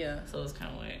 kind of. Yeah. So it's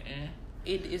kind of like,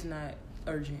 It is not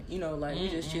urgent. You know, like, we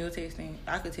just chill texting.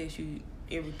 I could text you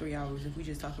every 3 hours if we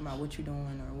just talking about what you doing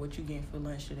or what you getting for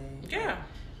lunch today. Yeah. Like,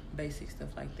 basic stuff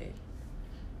like that.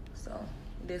 So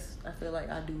I feel like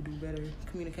I do better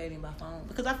communicating by phone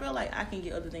because I feel like I can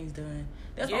get other things done.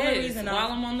 That's the only reason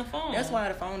while I'm on the phone. That's why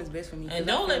the phone is best for me. And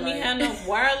don't let me have no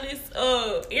wireless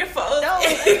earphones. Don't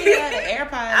let me have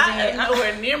the AirPods. I'm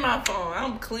nowhere near my phone.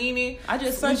 I'm cleaning. I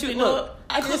just sent you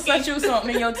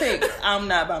something in your text. I'm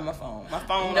not by my phone. My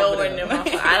phone nowhere near my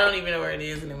phone. I don't even know where it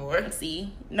is anymore.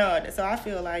 See, no. So I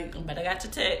feel like. But I got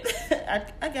your text.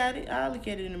 I got it. I'll look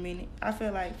at it in a minute. I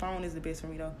feel like phone is the best for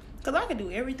me though, because I can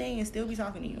do everything and still be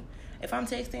talking to you. If I'm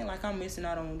texting, like I'm missing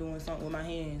out on doing something with my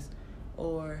hands,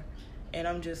 and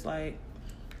I'm just like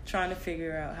trying to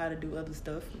figure out how to do other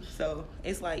stuff. So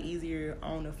it's like easier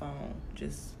on the phone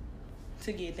just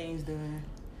to get things done.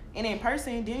 And in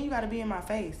person, then you got to be in my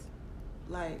face.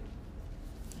 Like,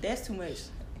 that's too much.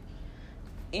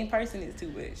 In person is too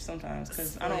much sometimes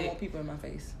because I don't want people in my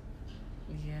face.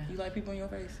 Yeah. You like people in your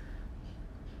face?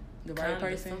 The right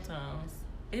person? Sometimes.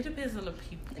 It depends on the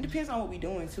people. It depends on what we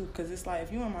doing too, because it's like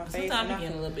if you in my face. Sometimes I'm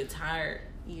getting a little bit tired.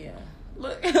 Yeah.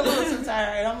 Look, a little too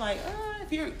tired. I'm like,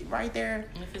 if you're right there.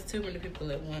 If it's too many people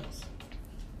at once.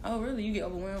 Oh, really? You get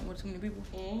overwhelmed with too many people?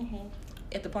 Mm-hmm.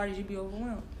 At the parties, you be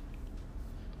overwhelmed?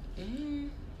 Mm-hmm.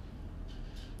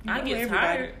 I get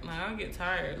tired. Like, I get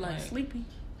tired. Like sleepy?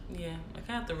 Yeah. Like,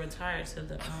 I have to retire to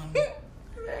the...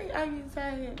 I get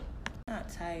tired. Not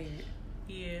tired.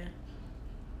 Yeah.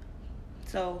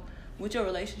 So, with your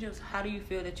relationships, how do you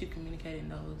feel that you communicate in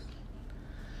those?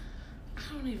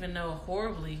 I don't even know.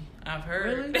 Horribly, I've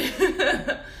heard.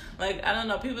 Really? Like, I don't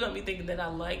know. People don't be thinking that I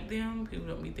like them. People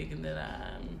don't be thinking that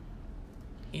I'm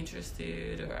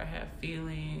interested or I have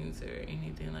feelings or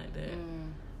anything like that.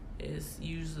 It's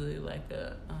usually like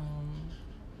a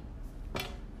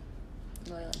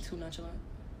like too nonchalant.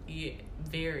 Yeah,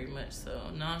 very much so.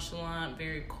 Nonchalant,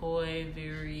 very coy,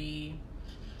 very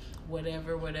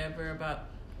whatever about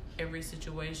every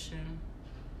situation.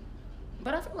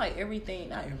 But I feel like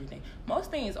not everything.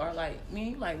 Most things are like, me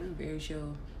and you, like, we're very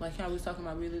chill. Like how we was talking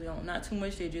about, really don't, not too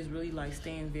much, they just really like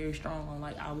stand very strong on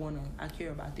like, I care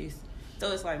about this.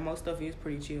 So it's like most stuff is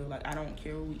pretty chill. Like, I don't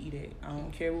care what we eat at. I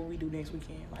don't care what we do next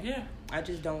weekend. Like, yeah. I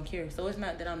just don't care. So it's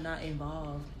not that I'm not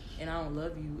involved and I don't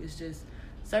love you. It's just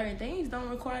certain things don't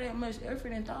require that much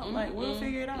effort and thought. Like, we'll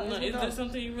figure it out. Like, if there's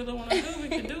something you really want to do, we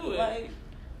can do it. Like,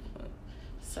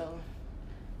 so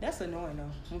that's annoying though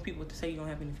when people say you don't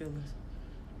have any feelings.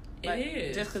 Like, it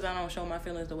is. Just because I don't show my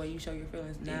feelings the way you show your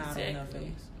feelings, now I don't have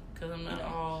feelings. Because I'm not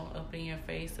all up in your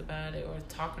face about it or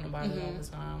talking about it all the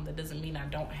time. That doesn't mean I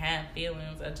don't have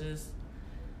feelings. I just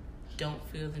don't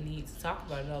feel the need to talk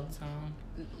about it all the time.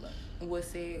 What's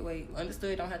said? Wait,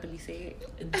 understood don't have to be said.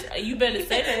 You better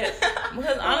say that.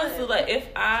 Because honestly, like, if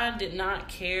I did not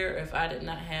care, if I did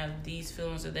not have these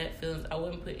feelings or that feelings, I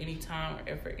wouldn't put any time or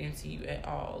effort into you at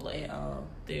all. Like,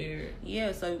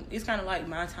 yeah, so it's kind of like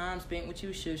my time spent with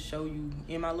you should show you,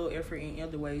 and my little effort in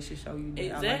other ways should show you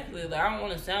that exactly. Like, I don't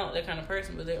want to sound like that kind of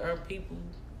person, but there are people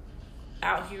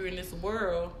out here in this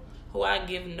world who I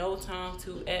give no time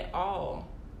to at all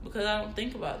because I don't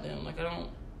think about them. Like, I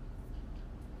don't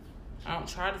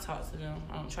try to talk to them.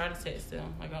 I don't try to text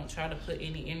them. Like, I don't try to put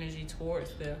any energy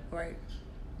towards them. Right.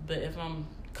 But if I'm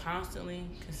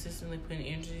consistently putting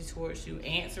energy towards you,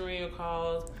 answering your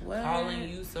calls, calling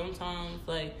you sometimes,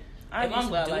 like, if I'm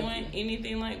doing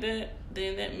anything like that,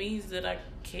 then that means that I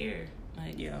care.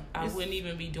 Like, I wouldn't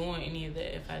even be doing any of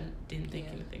that if I didn't think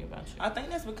anything about you. I think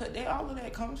that's because all of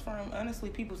that comes from, honestly,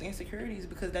 people's insecurities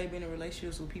because they've been in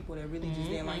relationships with people that really just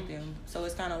didn't like them. So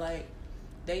it's kind of like,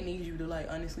 they need you to, like,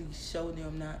 honestly show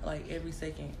them not, like, every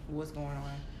second what's going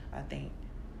on, I think.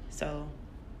 So.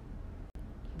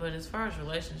 But as far as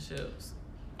relationships,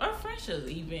 or friendships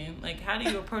even, like, how do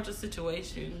you approach a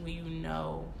situation when you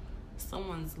know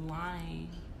someone's lying?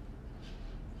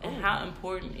 And how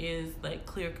important is, like,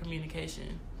 clear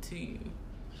communication to you?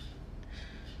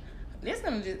 I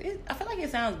feel like it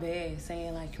sounds bad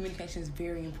saying, like, communication is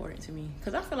very important to me.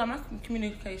 Because I feel like my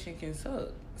communication can suck.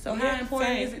 So how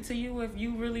important is it to you if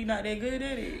you really not that good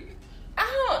at it?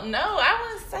 I don't know. I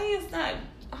wouldn't say it's not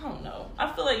I don't know.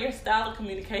 I feel like your style of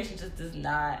communication just does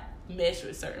not mesh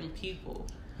with certain people.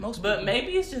 But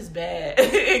maybe it's just bad.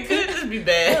 It could just be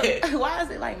bad. Well, why is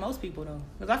it like most people though?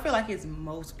 Because I feel like it's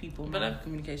most people. But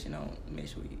communication don't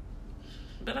mesh with.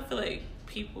 But I feel like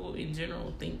people in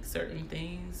general think certain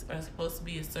things are supposed to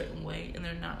be a certain way, and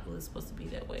they're not really supposed to be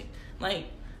that way. Like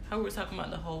how we were talking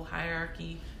about the whole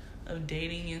hierarchy of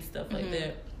dating and stuff like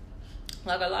that.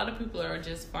 Like, a lot of people are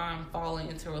just fine falling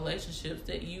into relationships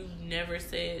that you never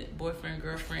said boyfriend,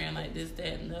 girlfriend, like this,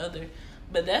 that, and the other.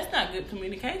 But that's not good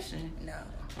communication. No.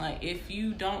 Like, if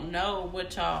you don't know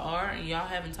what y'all are and y'all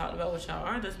haven't talked about what y'all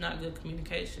are, that's not good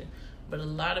communication. But a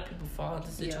lot of people fall into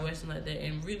situations like that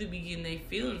and really be getting their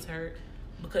feelings hurt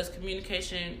because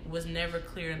communication was never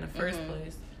clear in the first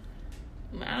place.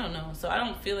 I don't know. So I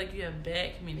don't feel like you have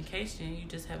bad communication. You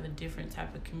just have a different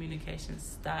type of communication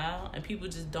style, and people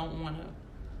just don't want to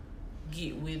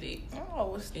get with it.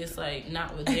 Oh, it's like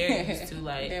not what they're used to.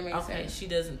 Like, okay, sense. she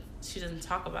doesn't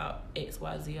talk about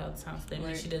XYZ all the time. So that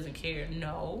means she doesn't care.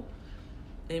 No,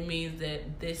 it means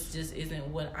that this just isn't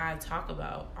what I talk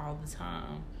about all the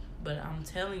time. But I'm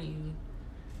telling you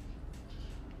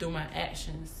through my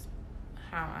actions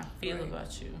how I feel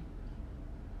about you.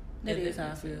 That is how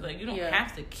I feel. Like, you don't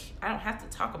have to. I don't have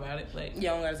to talk about it. Like, you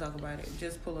don't gotta talk about it.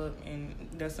 Just pull up, and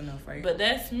that's enough, right? But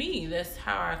that's me. That's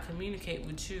how I communicate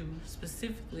with you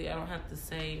specifically. I don't have to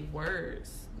say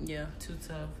words. Yeah. Too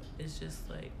tough. It's just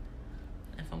like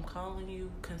if I'm calling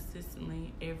you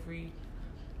consistently every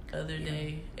other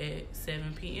day at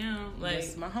 7 p.m. Like,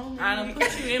 that's my homie. I don't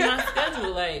put you in my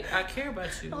schedule. Like, I care about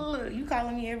you. Oh, look, you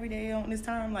calling me every day on this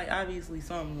time? Like, obviously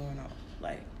something going on.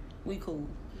 Like, we cool.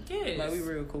 Yes. Like, we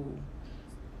real cool.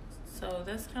 So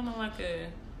that's kind of like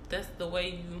that's the way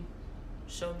you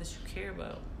show that you care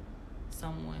about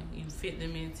someone. You fit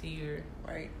them into your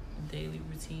daily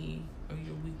routine or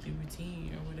your weekly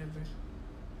routine or whatever.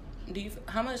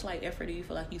 How much like effort do you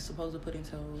feel like you're supposed to put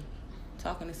into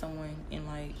talking to someone and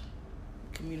like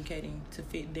communicating to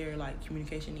fit their like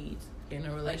communication needs in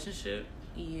a relationship?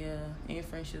 Yeah, and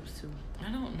friendships too.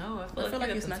 I don't know. I feel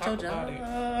like it's not your job.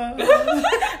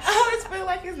 I always feel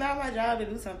like it's not my job to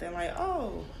do something. Like,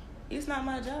 oh, it's not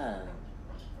my job.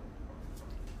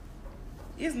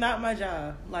 It's not my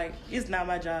job. Like, it's not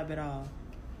my job at all.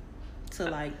 To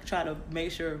like try to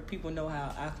make sure people know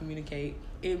how I communicate.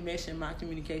 It meshing my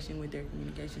communication with their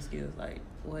communication skills. Like,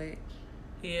 what?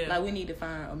 Yeah. Like, we need to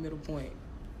find a middle point.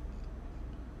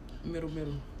 Middle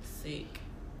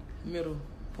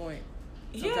point.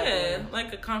 Yeah,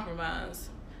 like a compromise.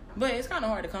 But it's kind of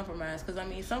hard to compromise because, I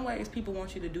mean, some ways people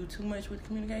want you to do too much with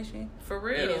communication. For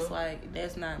real. And it's like,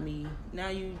 that's not me.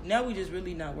 Now we just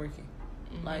really not working.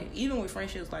 Like, even with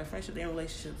friendships and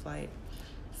relationships, like,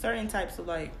 certain types of,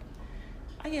 like,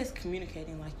 I guess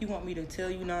communicating. Like, you want me to tell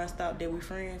you nonstop that we're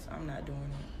friends? I'm not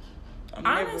doing it.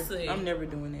 Honestly. I'm never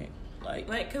doing it. Like,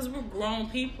 because we're grown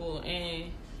people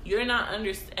and you're not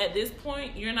at this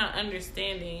point, you're not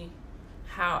understanding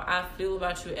how I feel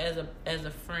about you as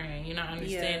a friend. You're not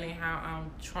understanding how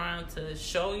I'm trying to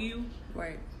show you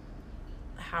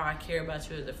how I care about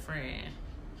you as a friend.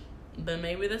 But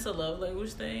maybe that's a love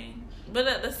language thing. But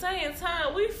at the same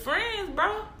time, we friends,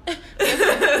 bro.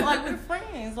 Like, we're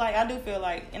friends. Like, I do feel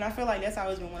like, and I feel like that's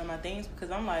always been one of my things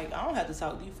because I'm like, I don't have to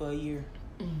talk to you for a year.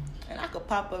 And I could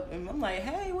pop up and I'm like,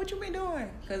 hey, what you been doing?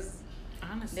 Because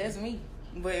honestly, that's me.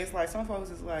 But it's like, some folks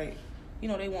is like, you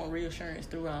know, they want reassurance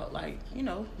throughout, like, you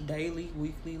know, daily,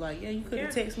 weekly. Like, yeah, you could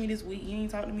have texted me this week. You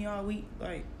ain't talked to me all week.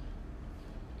 Like,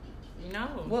 no.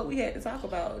 What we had to talk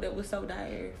about that was so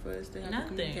dire for us to have to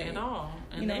communicate. Nothing at all.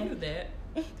 And they knew that.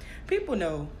 People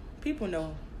know.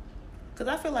 Because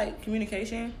I feel like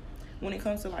communication, when it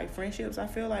comes to, like, friendships, I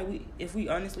feel like if we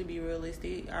honestly be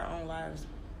realistic, our own lives,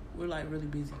 we're, like, really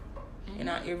busy. In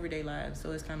our everyday lives.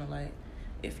 So it's kind of like,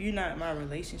 if you're not my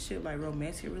relationship, like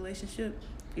romantic relationship,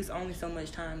 it's only so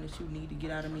much time that you need to get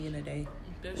out of me in a day.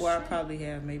 I probably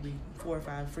have maybe 4 or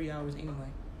 5 free hours anyway.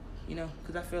 You know,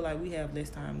 because I feel like we have less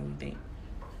time than we think.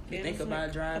 You think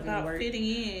about driving, about work, fitting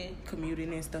in,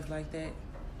 commuting and stuff like that.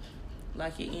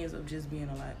 Like, it ends up just being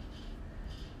a lot.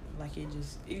 Like, it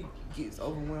gets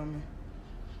overwhelming.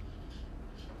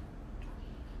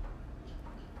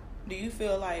 Do you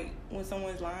feel like when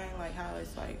someone's lying, like how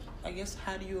it's like, I guess,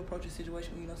 how do you approach a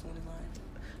situation when you know someone is lying?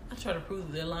 I try to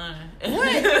prove that they're lying.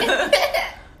 What?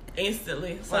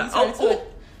 Instantly. So like, you turn to a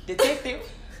detective?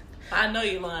 I know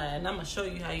you're lying. I'm going to show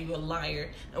you how you're a liar.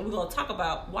 And we're going to talk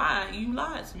about why you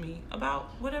lied to me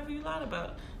about whatever you lied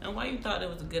about. And why you thought it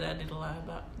was a good idea to lie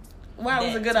about. Why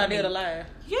was it a good idea to lie?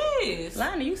 Yes.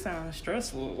 Lying to you sounds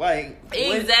stressful. Like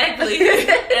exactly.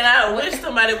 And I wish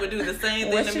somebody would do the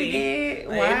same thing to me. Did?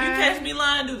 Like, why? if you catch me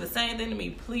lying, do the same thing to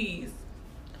me, please.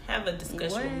 Have a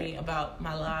discussion with me about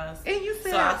my lies. And you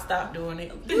said, so I'll stop doing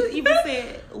it. You even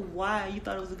said why you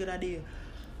thought it was a good idea.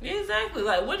 Exactly.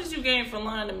 Like, what did you gain from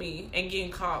lying to me and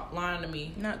getting caught lying to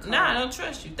me? Not caught. Nah, I don't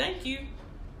trust you. Thank you.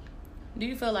 Do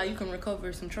you feel like you can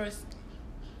recover some trust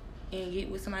and get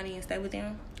with somebody and stay with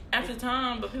them? After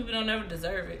time, but people don't ever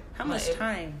deserve it. How much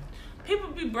time? People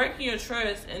be breaking your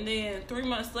trust and then 3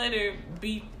 months later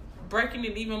be breaking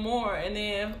it even more, and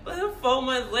then 4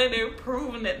 months later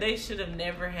proving that they should have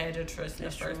never had your trust in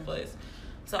the first place.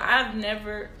 So I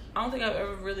don't think I've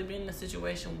ever really been in a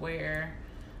situation where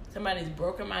somebody's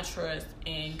broken my trust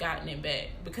and gotten it back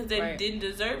because they didn't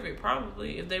deserve it,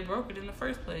 probably, if they broke it in the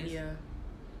first place. Yeah,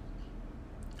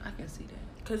 I can see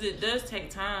that. Because it does take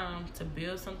time to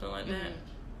build something like that.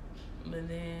 But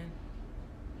then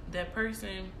that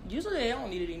person, usually they don't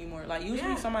need it anymore. Like,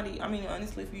 usually somebody, I mean,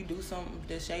 honestly, if you do something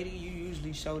that's shady, you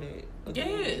usually show that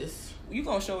again. Yes, you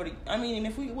gonna show it. I mean, and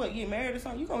if we get married or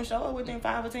something, you gonna show it within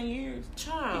 5 or 10 years.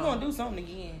 Child, you gonna do something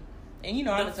again. And you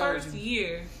know, the first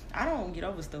year, I don't get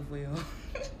over stuff well.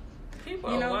 People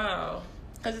are wild.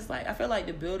 Cause it's like, I feel like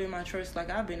the building my trust.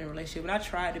 Like, I've been in a relationship and I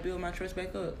tried to build my trust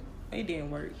back up. It didn't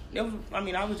work. I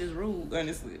was just rude,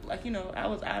 honestly. Like, you know, I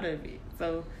was out of it.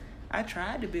 So I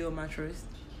tried to build my trust.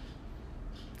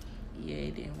 Yeah,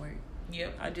 it didn't work.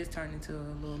 Yep. I just turned into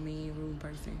a little mean, rude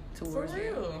person towards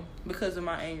them because of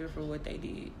my anger for what they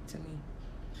did to me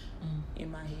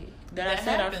in my head. That I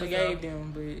said I forgave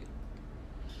them, but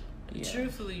yeah.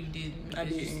 Truthfully, you didn't. Because I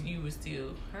didn't. You were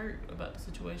still hurt about the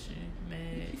situation,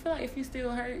 mad. You feel like if you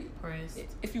still hurt, pressed.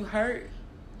 If you hurt,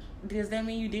 does that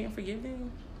mean you didn't forgive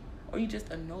them, or you just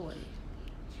annoyed?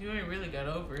 You ain't really got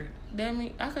over it. That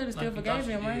mean I could have still forgave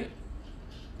them, right?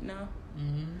 No.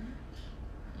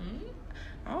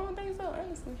 I don't think so,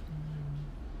 honestly.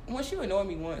 Once you annoy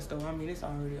me once, though, I mean, it's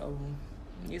already over.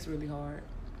 It's really hard.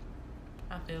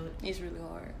 I feel it. It's really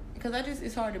hard. Because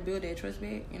it's hard to build that trust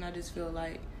back, and I just feel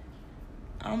like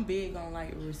I'm big on,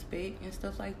 like, respect and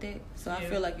stuff like that. So I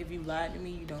feel like if you lied to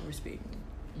me, you don't respect me.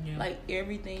 Yeah. Like,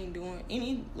 everything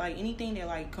anything that,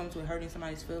 like, comes with hurting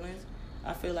somebody's feelings,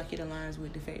 I feel like it aligns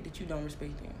with the fact that you don't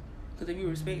respect them. Because if you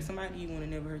respect somebody, you want to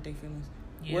never hurt their feelings.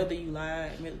 Yeah. Whether you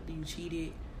lied, whether you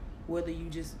cheated, whether you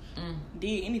just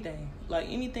did anything. Like,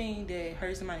 anything that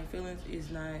hurts somebody's feelings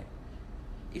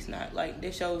it's not, like,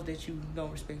 that shows that you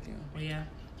don't respect them. Yeah.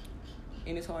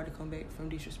 And it's hard to come back from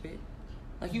disrespect.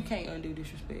 Like, you can't undo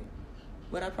disrespect.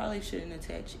 But I probably shouldn't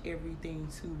attach everything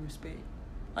to respect.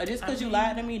 Like, just because you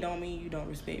lied to me don't mean you don't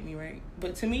respect me, right?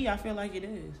 But to me, I feel like it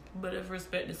is. But if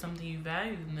respect is something you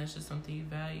value, then that's just something you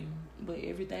value. But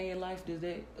everything in life, does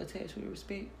that attach with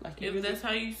respect? Like, if that's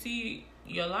how you see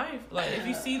your life, like, if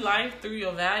you see life through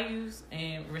your values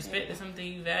and respect is something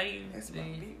you value, that's my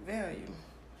big value.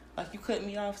 Like, you cut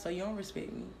me off, so you don't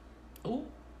respect me. Ooh.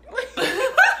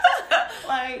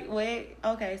 Like, wait,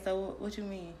 okay, so what you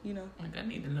mean, you know? Like, I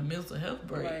needed a mental health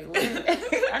break. Like, what?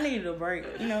 I needed a break,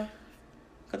 you know?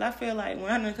 Because I feel like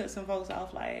when I done cut some folks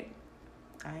off, like,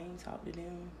 I ain't talk to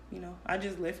them, you know? I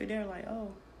just left it there like,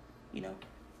 oh, you know?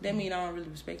 That mean I don't really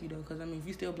respect you, though, because, I mean, if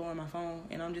you still blowing my phone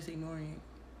and I'm just ignoring it,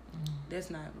 that's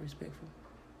not respectful,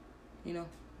 you know?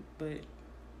 But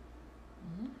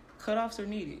cut-offs are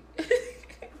needed.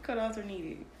 Cut-offs are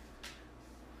needed.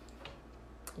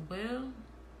 Well,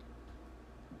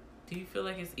 do you feel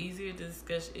like it's easier to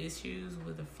discuss issues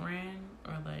with a friend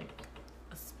or, like,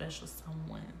 a special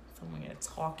someone you're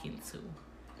talking to?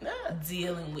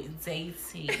 Dealing with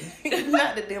dating.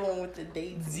 Not the dealing with the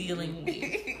dating. Dealing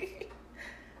with.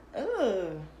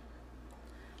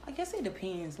 I guess it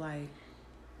depends. Like,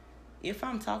 if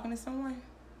I'm talking to someone,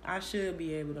 I should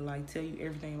be able to, like, tell you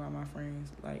everything about my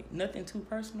friends. Like, nothing too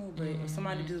personal, but if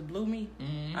somebody just blew me,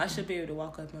 I should be able to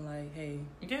walk up and, like, hey,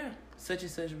 such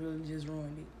and such really just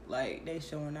ruined it. Like, they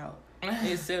showing out,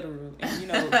 etc. And, you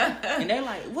know, and they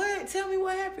like, what? Tell me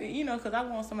what happened. You know, because I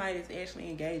want somebody that's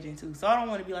actually engaging, too. So I don't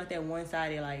want to be like that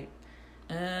one-sided, like,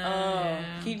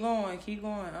 keep going.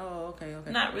 Oh, okay.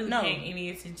 Not really paying any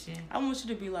attention. I want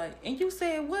you to be like, and you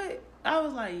said what? I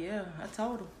was like, yeah, I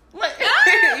told him. Like,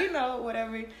 you know,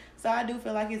 whatever. So I do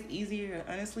feel like it's easier,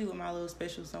 honestly, with my little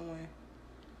special someone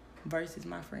versus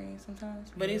my friend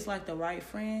sometimes. But it's like the right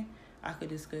friend I could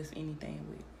discuss anything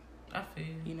with. I feel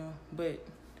you know, but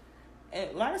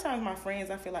a lot of times my friends,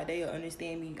 I feel like they'll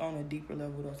understand me on a deeper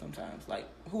level though sometimes. Like,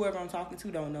 whoever I'm talking to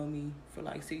don't know me for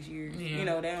like 6 years. Yeah. You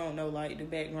know, they don't know like the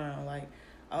background. Like,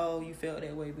 oh, you felt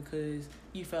that way because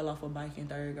you fell off a bike in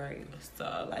 3rd grade.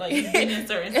 Stop. Like you've been in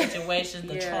certain situations,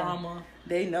 the trauma.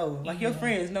 They know. Like your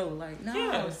friends know. Like,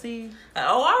 no, see. Like,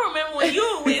 oh, I remember when you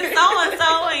were with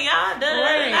so-and-so and y'all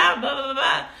blah, blah, blah,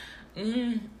 blah.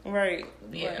 Mm-hmm. Right.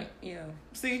 Yeah. Right. Yeah.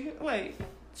 See, like.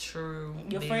 True.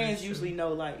 Your friends usually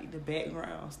know, like, the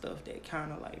background stuff that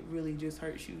kind of, like, really just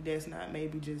hurts you. That's not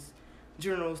maybe just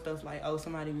general stuff like, oh,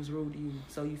 somebody was rude to you,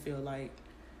 so you feel like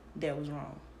that was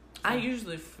wrong. So. I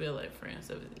usually feel like friend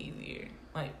stuff is easier.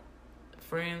 Like,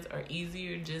 friends are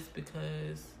easier just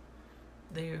because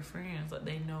they're friends. Like,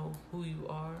 they know who you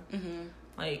are. Mm-hmm.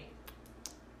 Like,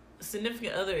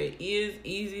 significant other, it is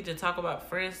easy to talk about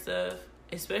friend stuff,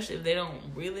 especially if they don't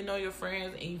really know your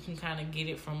friends and you can kind of get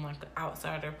it from like an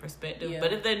outsider perspective.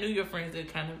 But if they knew your friends,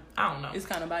 it kind of, I don't know. It's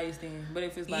kind of biased then. But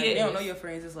if it's like they don't know your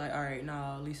friends, it's like, all right,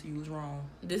 nah, Lisa, you was wrong.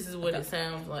 This is what it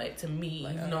sounds like to me.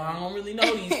 Like, no, I don't really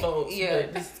know these folks.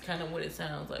 But this is kind of what it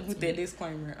sounds like with that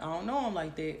disclaimer. I don't know them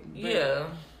like that. But yeah.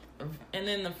 And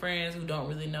then the friends who don't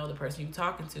really know the person you're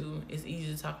talking to, it's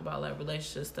easy to talk about like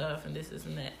relationship stuff and this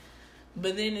and that.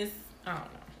 But then it's, I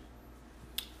don't know.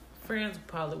 Friends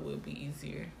probably would be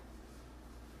easier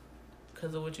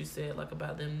because of what you said, like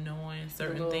about them knowing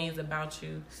certain things about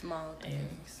you. Small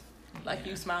things. Like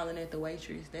you smiling at the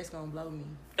waitress, that's going to blow me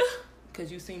because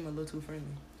you seem a little too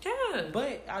friendly. Yeah.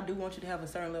 But I do want you to have a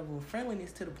certain level of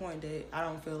friendliness to the point that I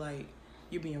don't feel like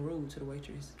you're being rude to the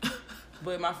waitress.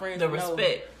 But my friends the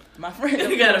respect. My friends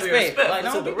you gotta be respectful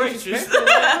like, to the waitress. Like,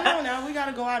 come on now, we got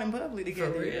to go out in public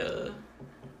together. For real.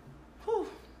 Whew.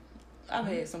 I've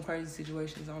had some crazy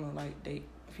situations on a like date.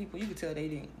 People you could tell they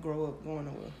didn't grow up going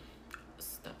nowhere.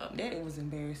 Stop. That it was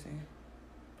embarrassing.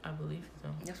 I believe so.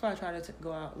 That's why I try to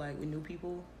go out like with new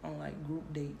people on like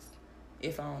group dates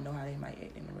if I don't know how they might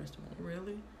act in the restaurant.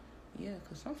 Really? Yeah,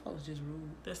 because some folks just rude.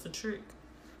 That's the trick.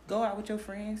 Go out with your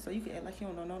friends so you can act like you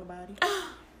don't know nobody.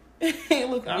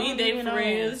 Look, we ain't dating for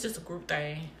real. It's just a group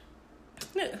thing.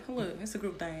 Look, it's a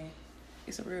group thing.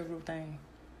 It's a real group thing.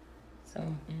 So.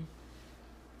 Mm-hmm.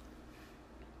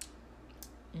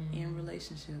 In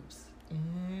relationships.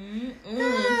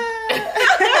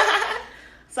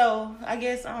 So I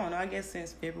guess I don't know. I guess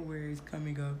since February is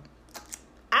coming up,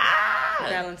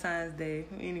 Valentine's Day.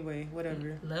 Anyway,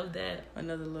 whatever. Love that.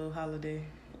 Another little holiday.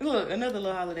 Look, another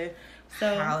little holiday.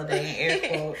 So holiday air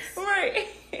quotes. Right.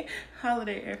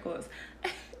 Holiday air quotes.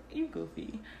 You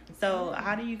goofy. So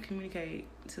how do you communicate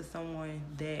to someone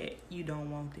that you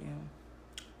don't want them?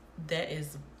 That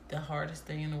is the hardest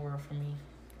thing in the world for me.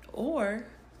 Or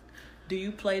do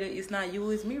you play the "it's not you,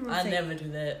 it's me" routine? I never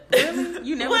do that. Really?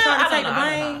 You never try to take the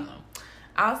blame?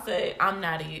 I'll say I'm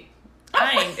not it.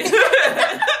 I ain't.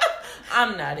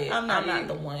 I'm not it. I'm not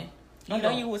the one. I know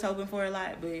you was hoping for a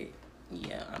lot, but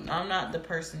yeah, I'm not the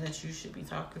person that you should be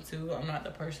talking to. I'm not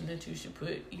the person that you should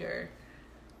put your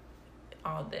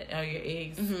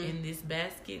eggs in this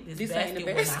basket. This basket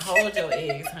will not hold your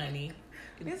eggs, honey.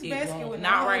 This basket will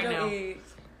not hold right your now.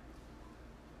 Eggs.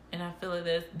 And I feel like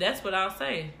that's what I'll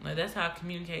say. Like, that's how I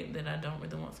communicate that I don't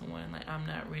really want someone. Like, I'm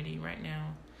not ready right now.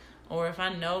 Or if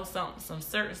I know some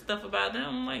certain stuff about them,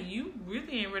 I'm like, you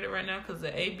really ain't ready right now because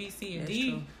of A, B, C, and D.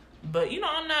 True. But,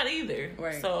 I'm not either.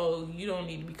 Right. So, you don't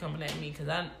need to be coming at me because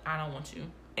I don't want you.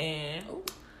 And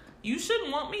you shouldn't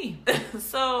want me.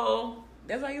 So.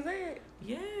 That's how you say it?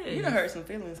 Yeah. You done hurt some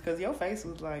feelings because your face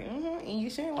was like, and you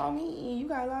shouldn't want me, and you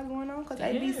got a lot going on because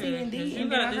A, B, C, and D,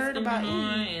 and then I heard about E.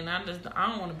 And I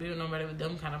don't want to be with nobody with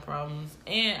them kind of problems.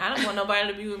 And I don't want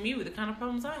nobody to be with me with the kind of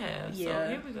problems I have. Yeah.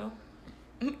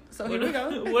 So here we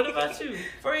go. What about you?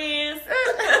 Friends?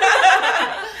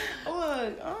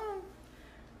 Look,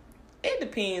 it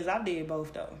depends. I did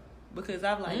both, though. Because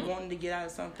I've, wanted to get out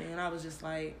of something, and I was just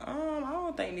like, I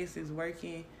don't think this is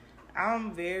working.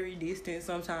 I'm very distant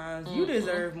sometimes. You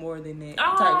deserve more than that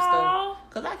type stuff.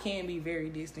 Because I can be very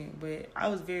distant. But I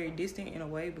was very distant in a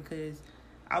way because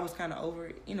I was kind of over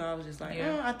it. I was just like,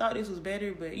 I thought this was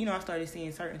better. But, I started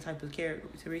seeing certain type of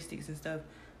characteristics and stuff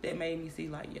that made me see,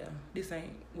 like, this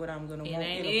ain't what I'm going to want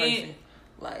in a person.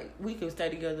 Like, we could stay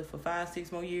together for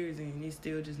 5-6 more years and it's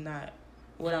still just not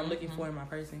what I'm looking for in my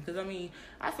person. Because,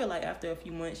 I feel like after a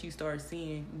few months, you start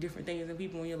seeing different things in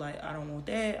people and you're like, I don't want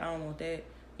that. I don't want that.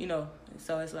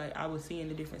 So it's like I was seeing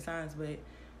the different signs, but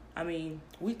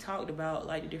we talked about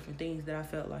like the different things that I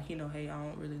felt like, hey, I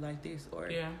don't really like this or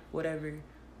whatever.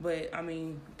 But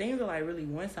things are like really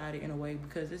one-sided in a way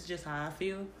because it's just how I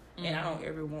feel, and I don't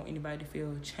ever want anybody to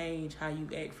feel change how you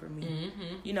act for me.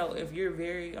 If you're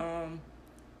very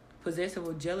possessive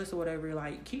or jealous or whatever,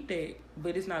 like keep that,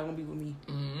 but it's not gonna be with me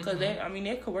because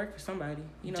that could work for somebody.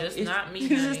 Just not me.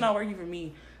 It's just not working for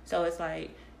me. So it's like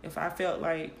if I felt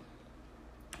like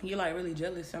you're like really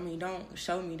jealous. I mean, don't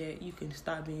show me that you can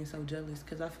stop being so jealous,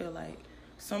 because I feel like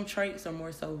some traits are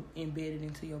more so embedded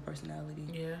into your personality.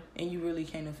 Yeah. And you really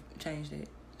can't change that.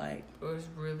 Like, or it's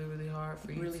really, really hard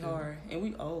for you. Really hard. And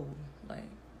we old. Like,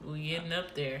 we getting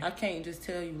up there. I can't just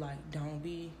tell you, like, don't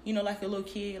be, you know, like a little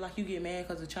kid, like you get mad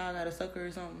because a child got a sucker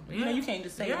or something. Yeah. You know, you can't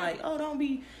just say, like, oh, don't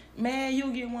be mad,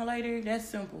 you'll get one later. That's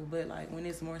simple. But, like, when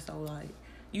it's more so, like,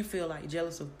 you feel, like,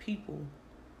 jealous of people,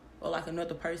 or, like,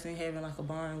 another person having, like, a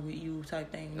bond with you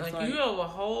type thing. Like you have a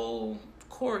whole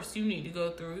course you need to go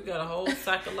through. You got a whole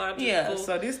psychological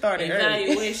so this started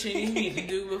evaluation you need to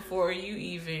do before you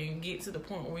even get to the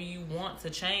point where you want to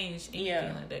change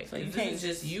anything like that. So you can't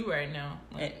just you right now.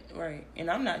 Like, right.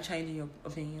 And I'm not changing your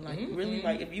opinion. Like, really,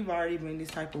 like, if you've already been this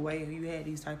type of way or you had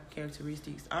these type of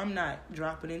characteristics, I'm not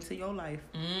dropping into your life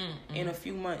in a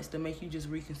few months to make you just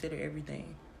reconsider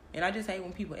everything. And I just hate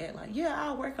when people act like, yeah,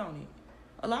 I'll work on it.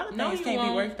 A lot of things can't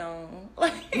be worked on.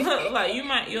 Like,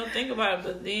 you'll think about it,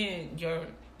 but then your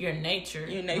nature.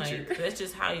 Like, that's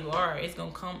just how you are. It's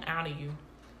gonna come out of you.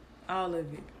 All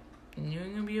of it. And you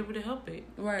ain't gonna be able to help it.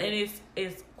 Right. And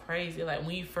it's crazy. Like,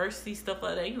 when you first see stuff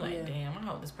like that, you like, damn, I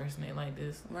hope this person ain't like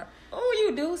this. Right. Oh,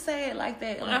 you do say it like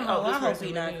that. Like, I hope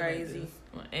he not crazy.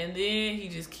 Like, and then he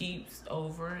just keeps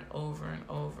over and over and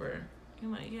over. You're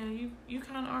like, yeah, you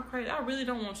kind of are crazy. I really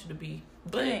don't want you to be.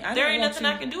 But there ain't nothing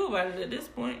I can do about it at this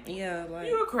point. Yeah, like,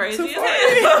 you were crazy as hell.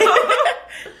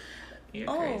 You're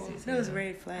crazy as hell. That was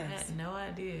red flags. I had no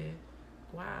idea.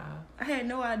 Wow. I had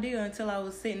no idea until I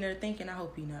was sitting there thinking, I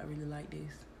hope he not really like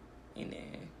this. And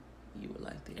then you were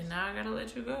like this. And now I gotta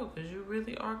let you go because you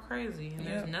really are crazy. And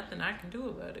there's nothing I can do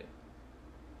about it.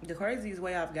 The craziest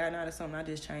way I've gotten out of something, I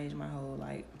just changed my whole,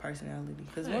 like, personality.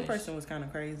 Because one person was kind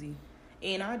of crazy.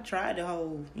 And I tried the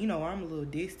whole, you know, I'm a little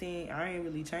distant. I ain't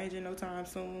really changing no time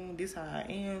soon. This how I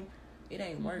am. It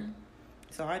ain't work.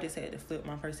 So I just had to flip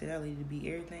my personality to be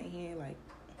everything here. Like,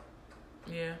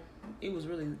 yeah. It was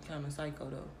really kind of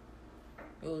psycho,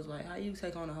 though. It was like, how you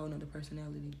take on a whole nother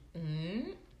personality?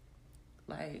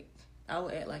 Like, I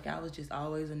would act like I was just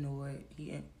always annoyed.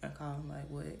 I call him like,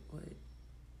 what?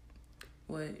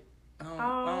 I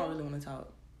don't really want to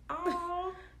talk.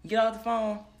 Get off the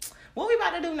phone. What we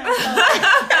about to do now?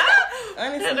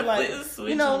 Honestly, like,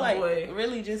 you know, like,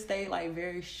 really just stay, like,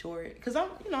 very short. Because I'm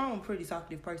a pretty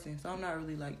talkative person, so I'm not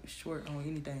really, like, short on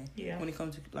anything when it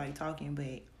comes to, like, talking.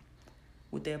 But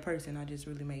with that person, I just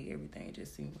really made everything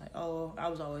just seem like, oh, I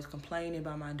was always complaining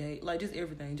about my day. Like, just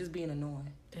everything, just being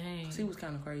annoying. Dang. He was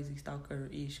kind of crazy,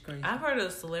 stalker-ish crazy. I've heard of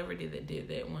a celebrity that did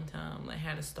that one time, like,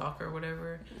 had a stalker or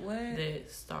whatever. What? That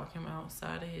stalked him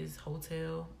outside of his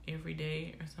hotel every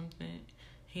day or something.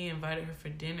 He invited her for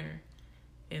dinner,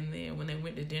 and then when they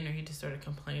went to dinner, he just started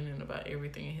complaining about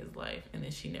everything in his life, and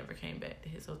then she never came back to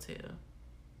his hotel.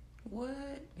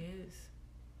 What? Yes.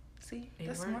 See,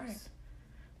 that's smart.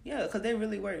 Yeah, because they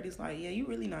really worked. It's like, yeah, you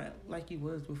really not like you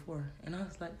was before. And I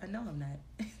was like, I know I'm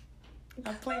not.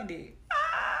 I planned it.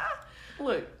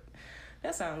 Look,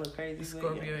 that sounds a little crazy.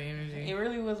 Scorpio energy. It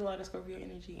really was a lot of Scorpio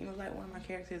energy. It was like one of my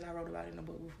characters I wrote about in the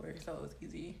book before, so it was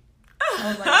easy. I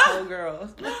was like, oh, girl.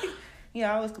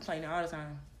 Yeah, I was complaining all the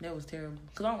time. That was terrible.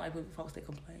 Because I don't like folks that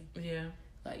complain. Yeah.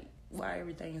 Like, why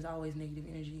everything is always negative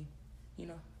energy, you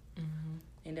know?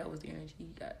 And that was the energy you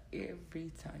got every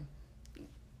time.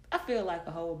 I feel like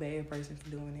a whole bad person for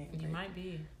doing that. You might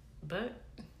be. But,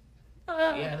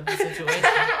 yeah, the situation.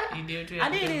 You did what you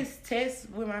had to do. I did this test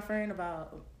with my friend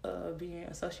about being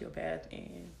a sociopath,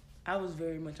 and I was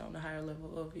very much on the higher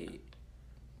level of it.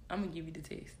 I'm going to give you the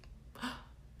test.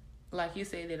 Like you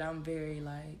said that I'm very,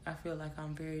 like, I feel like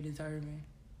I'm very deserving.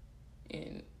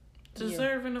 And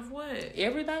deserving of what?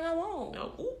 Everything I want.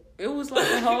 Oh. It was like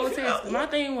a whole test. My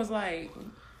thing was like,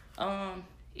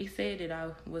 it said that I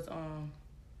was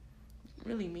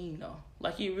really mean though.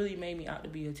 Like, it really made me out to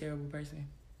be a terrible person.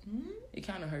 It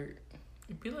kind of hurt.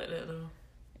 It be like that though.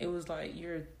 It was like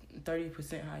you're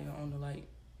 30% higher on the, like,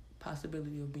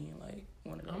 possibility of being like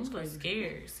one of those crazy. I'm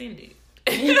scared. Send it.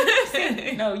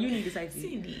 No, you need to take it.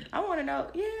 Cindy. I want to know.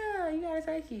 Yeah, you gotta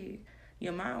take it.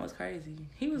 Yeah, mine was crazy.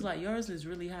 He was like, yours is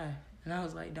really high, and I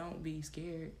was like, don't be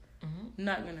scared. I'm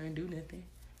not gonna do nothing.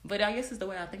 But I guess it's the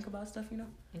way I think about stuff, you know.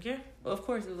 Yeah. Well, of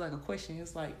course, it was like a question. It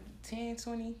was like 10,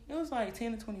 20. It was like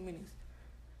 10 to 20 minutes,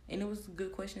 and it was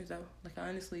good questions though. Like,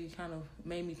 honestly, it kind of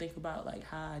made me think about like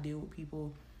how I deal with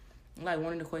people. Like,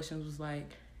 one of the questions was like,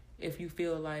 if you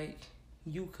feel like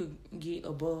you could get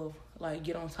above, like,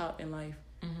 get on top in life,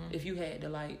 if you had to,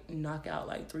 like, knock out,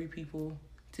 like, 3 people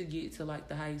to get to, like,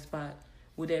 the highest spot,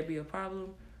 would that be a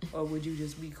problem? Or would you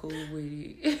just be cool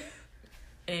with it?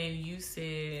 And you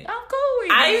said, I'm cool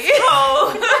with ice it.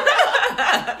 cold.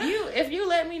 If you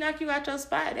let me knock knock you out your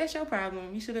spot, that's your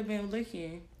problem. You should have been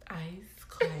looking. Ice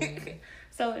cold.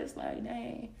 So it's like,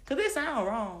 dang. Because it sound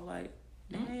wrong. Like,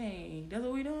 dang, that's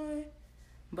what we doing?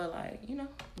 But, like, you know.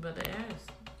 But they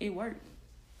asked. It worked.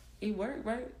 It worked,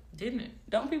 right? Didn't it?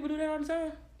 Don't people do that all the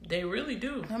time? They really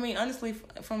do. I mean, honestly,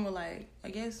 from like,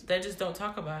 I guess. They just don't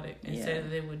talk about it and say that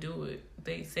they would do it.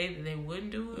 They say that they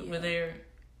wouldn't do it, but they're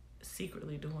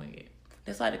secretly doing it.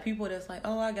 It's like the people that's like,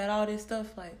 oh, I got all this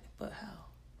stuff. Like, but how?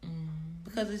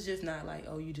 Because it's just not like,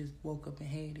 oh, you just woke up and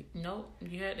had it. Nope.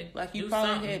 You had to like, you do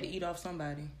probably something. had to eat off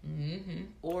somebody. Mm-hmm.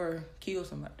 Or kill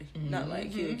somebody. Not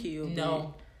like kill.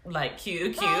 No. Like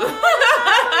kill. Oh,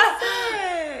 that's so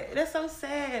sad. That's so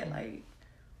sad. Like,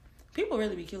 people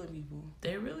really be killing people.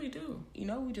 They really do. You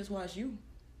know, we just watched you.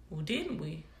 Well, didn't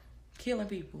we? Killing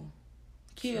people.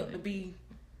 Killed to be...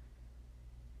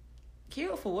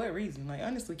 Killed for what reason? Like,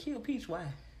 honestly, kill Peach, why?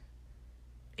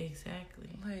 Exactly.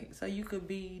 Like, so you could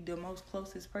be the most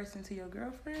closest person to your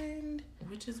girlfriend?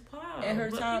 Which is wild. At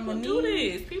her time of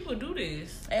need. People do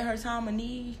this. At her time of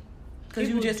need? Because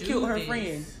you just killed her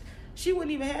friend. She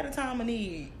wouldn't even have a time of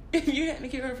need if you hadn't to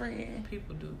kill her friend.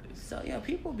 People do this. So, yeah,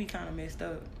 people be kind of messed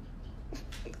up.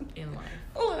 In life.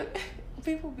 Look,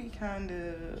 people be kind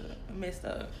of messed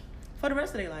up for the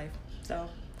rest of their life. So,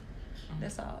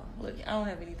 that's all. Look, I don't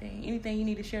have anything. Anything you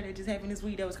need to share that just happened this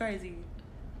week that was crazy?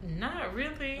 Not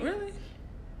really. Really?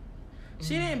 She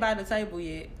didn't buy the table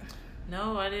yet.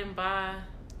 No, I didn't buy.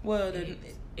 Well, I'm the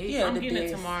getting desk. it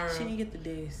tomorrow. She didn't get the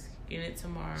desk. Getting it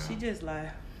tomorrow. She just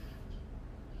lied.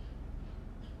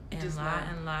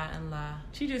 And lie.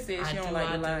 She just said she don't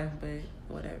like to lie, but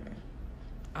whatever.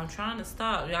 I'm trying to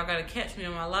stop. Y'all gotta catch me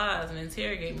in my lies and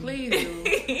interrogate me. Please do.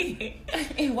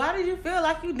 And why did you feel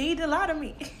like you need to lie to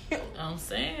me? I'm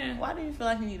saying. Why do you feel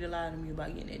like you need to lie to me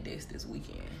about getting that desk this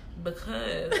weekend?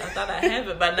 Because I thought I have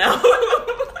it by now.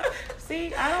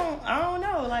 See, I don't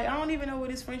know. Like, I don't even know where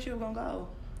this friendship gonna go.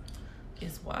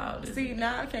 It's wild. See,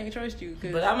 now I can't trust you.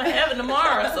 But I'm gonna have it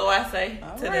tomorrow, so I say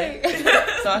today.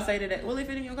 Right. So I say today. Will it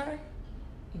fit in your car?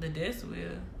 The desk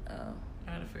will. Oh.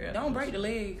 I gotta figure out. Don't break the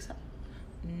legs.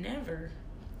 Never.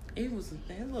 It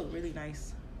looked really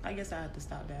nice. I guess I have to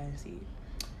stop by and see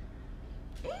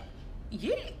it.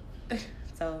 Yeah.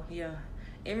 So, yeah.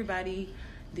 Everybody,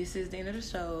 this is the end of the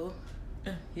show.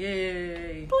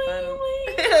 Yay.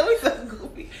 We so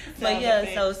goofy. But yeah,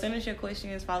 so send us your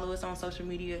questions. Follow us on social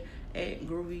media at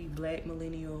Groovy Black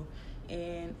Millennial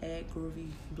and at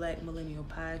Groovy Black Millennial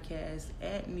Podcast,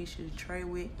 at Nisha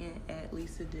Treywick and at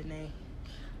Lisa Dene.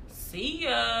 See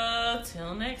ya.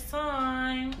 Till next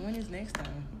time. When is next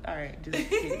time? All right, just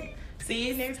kidding. See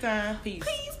you next time. Peace.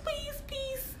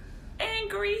 Peace. And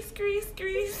grease. Get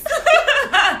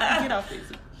off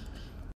this.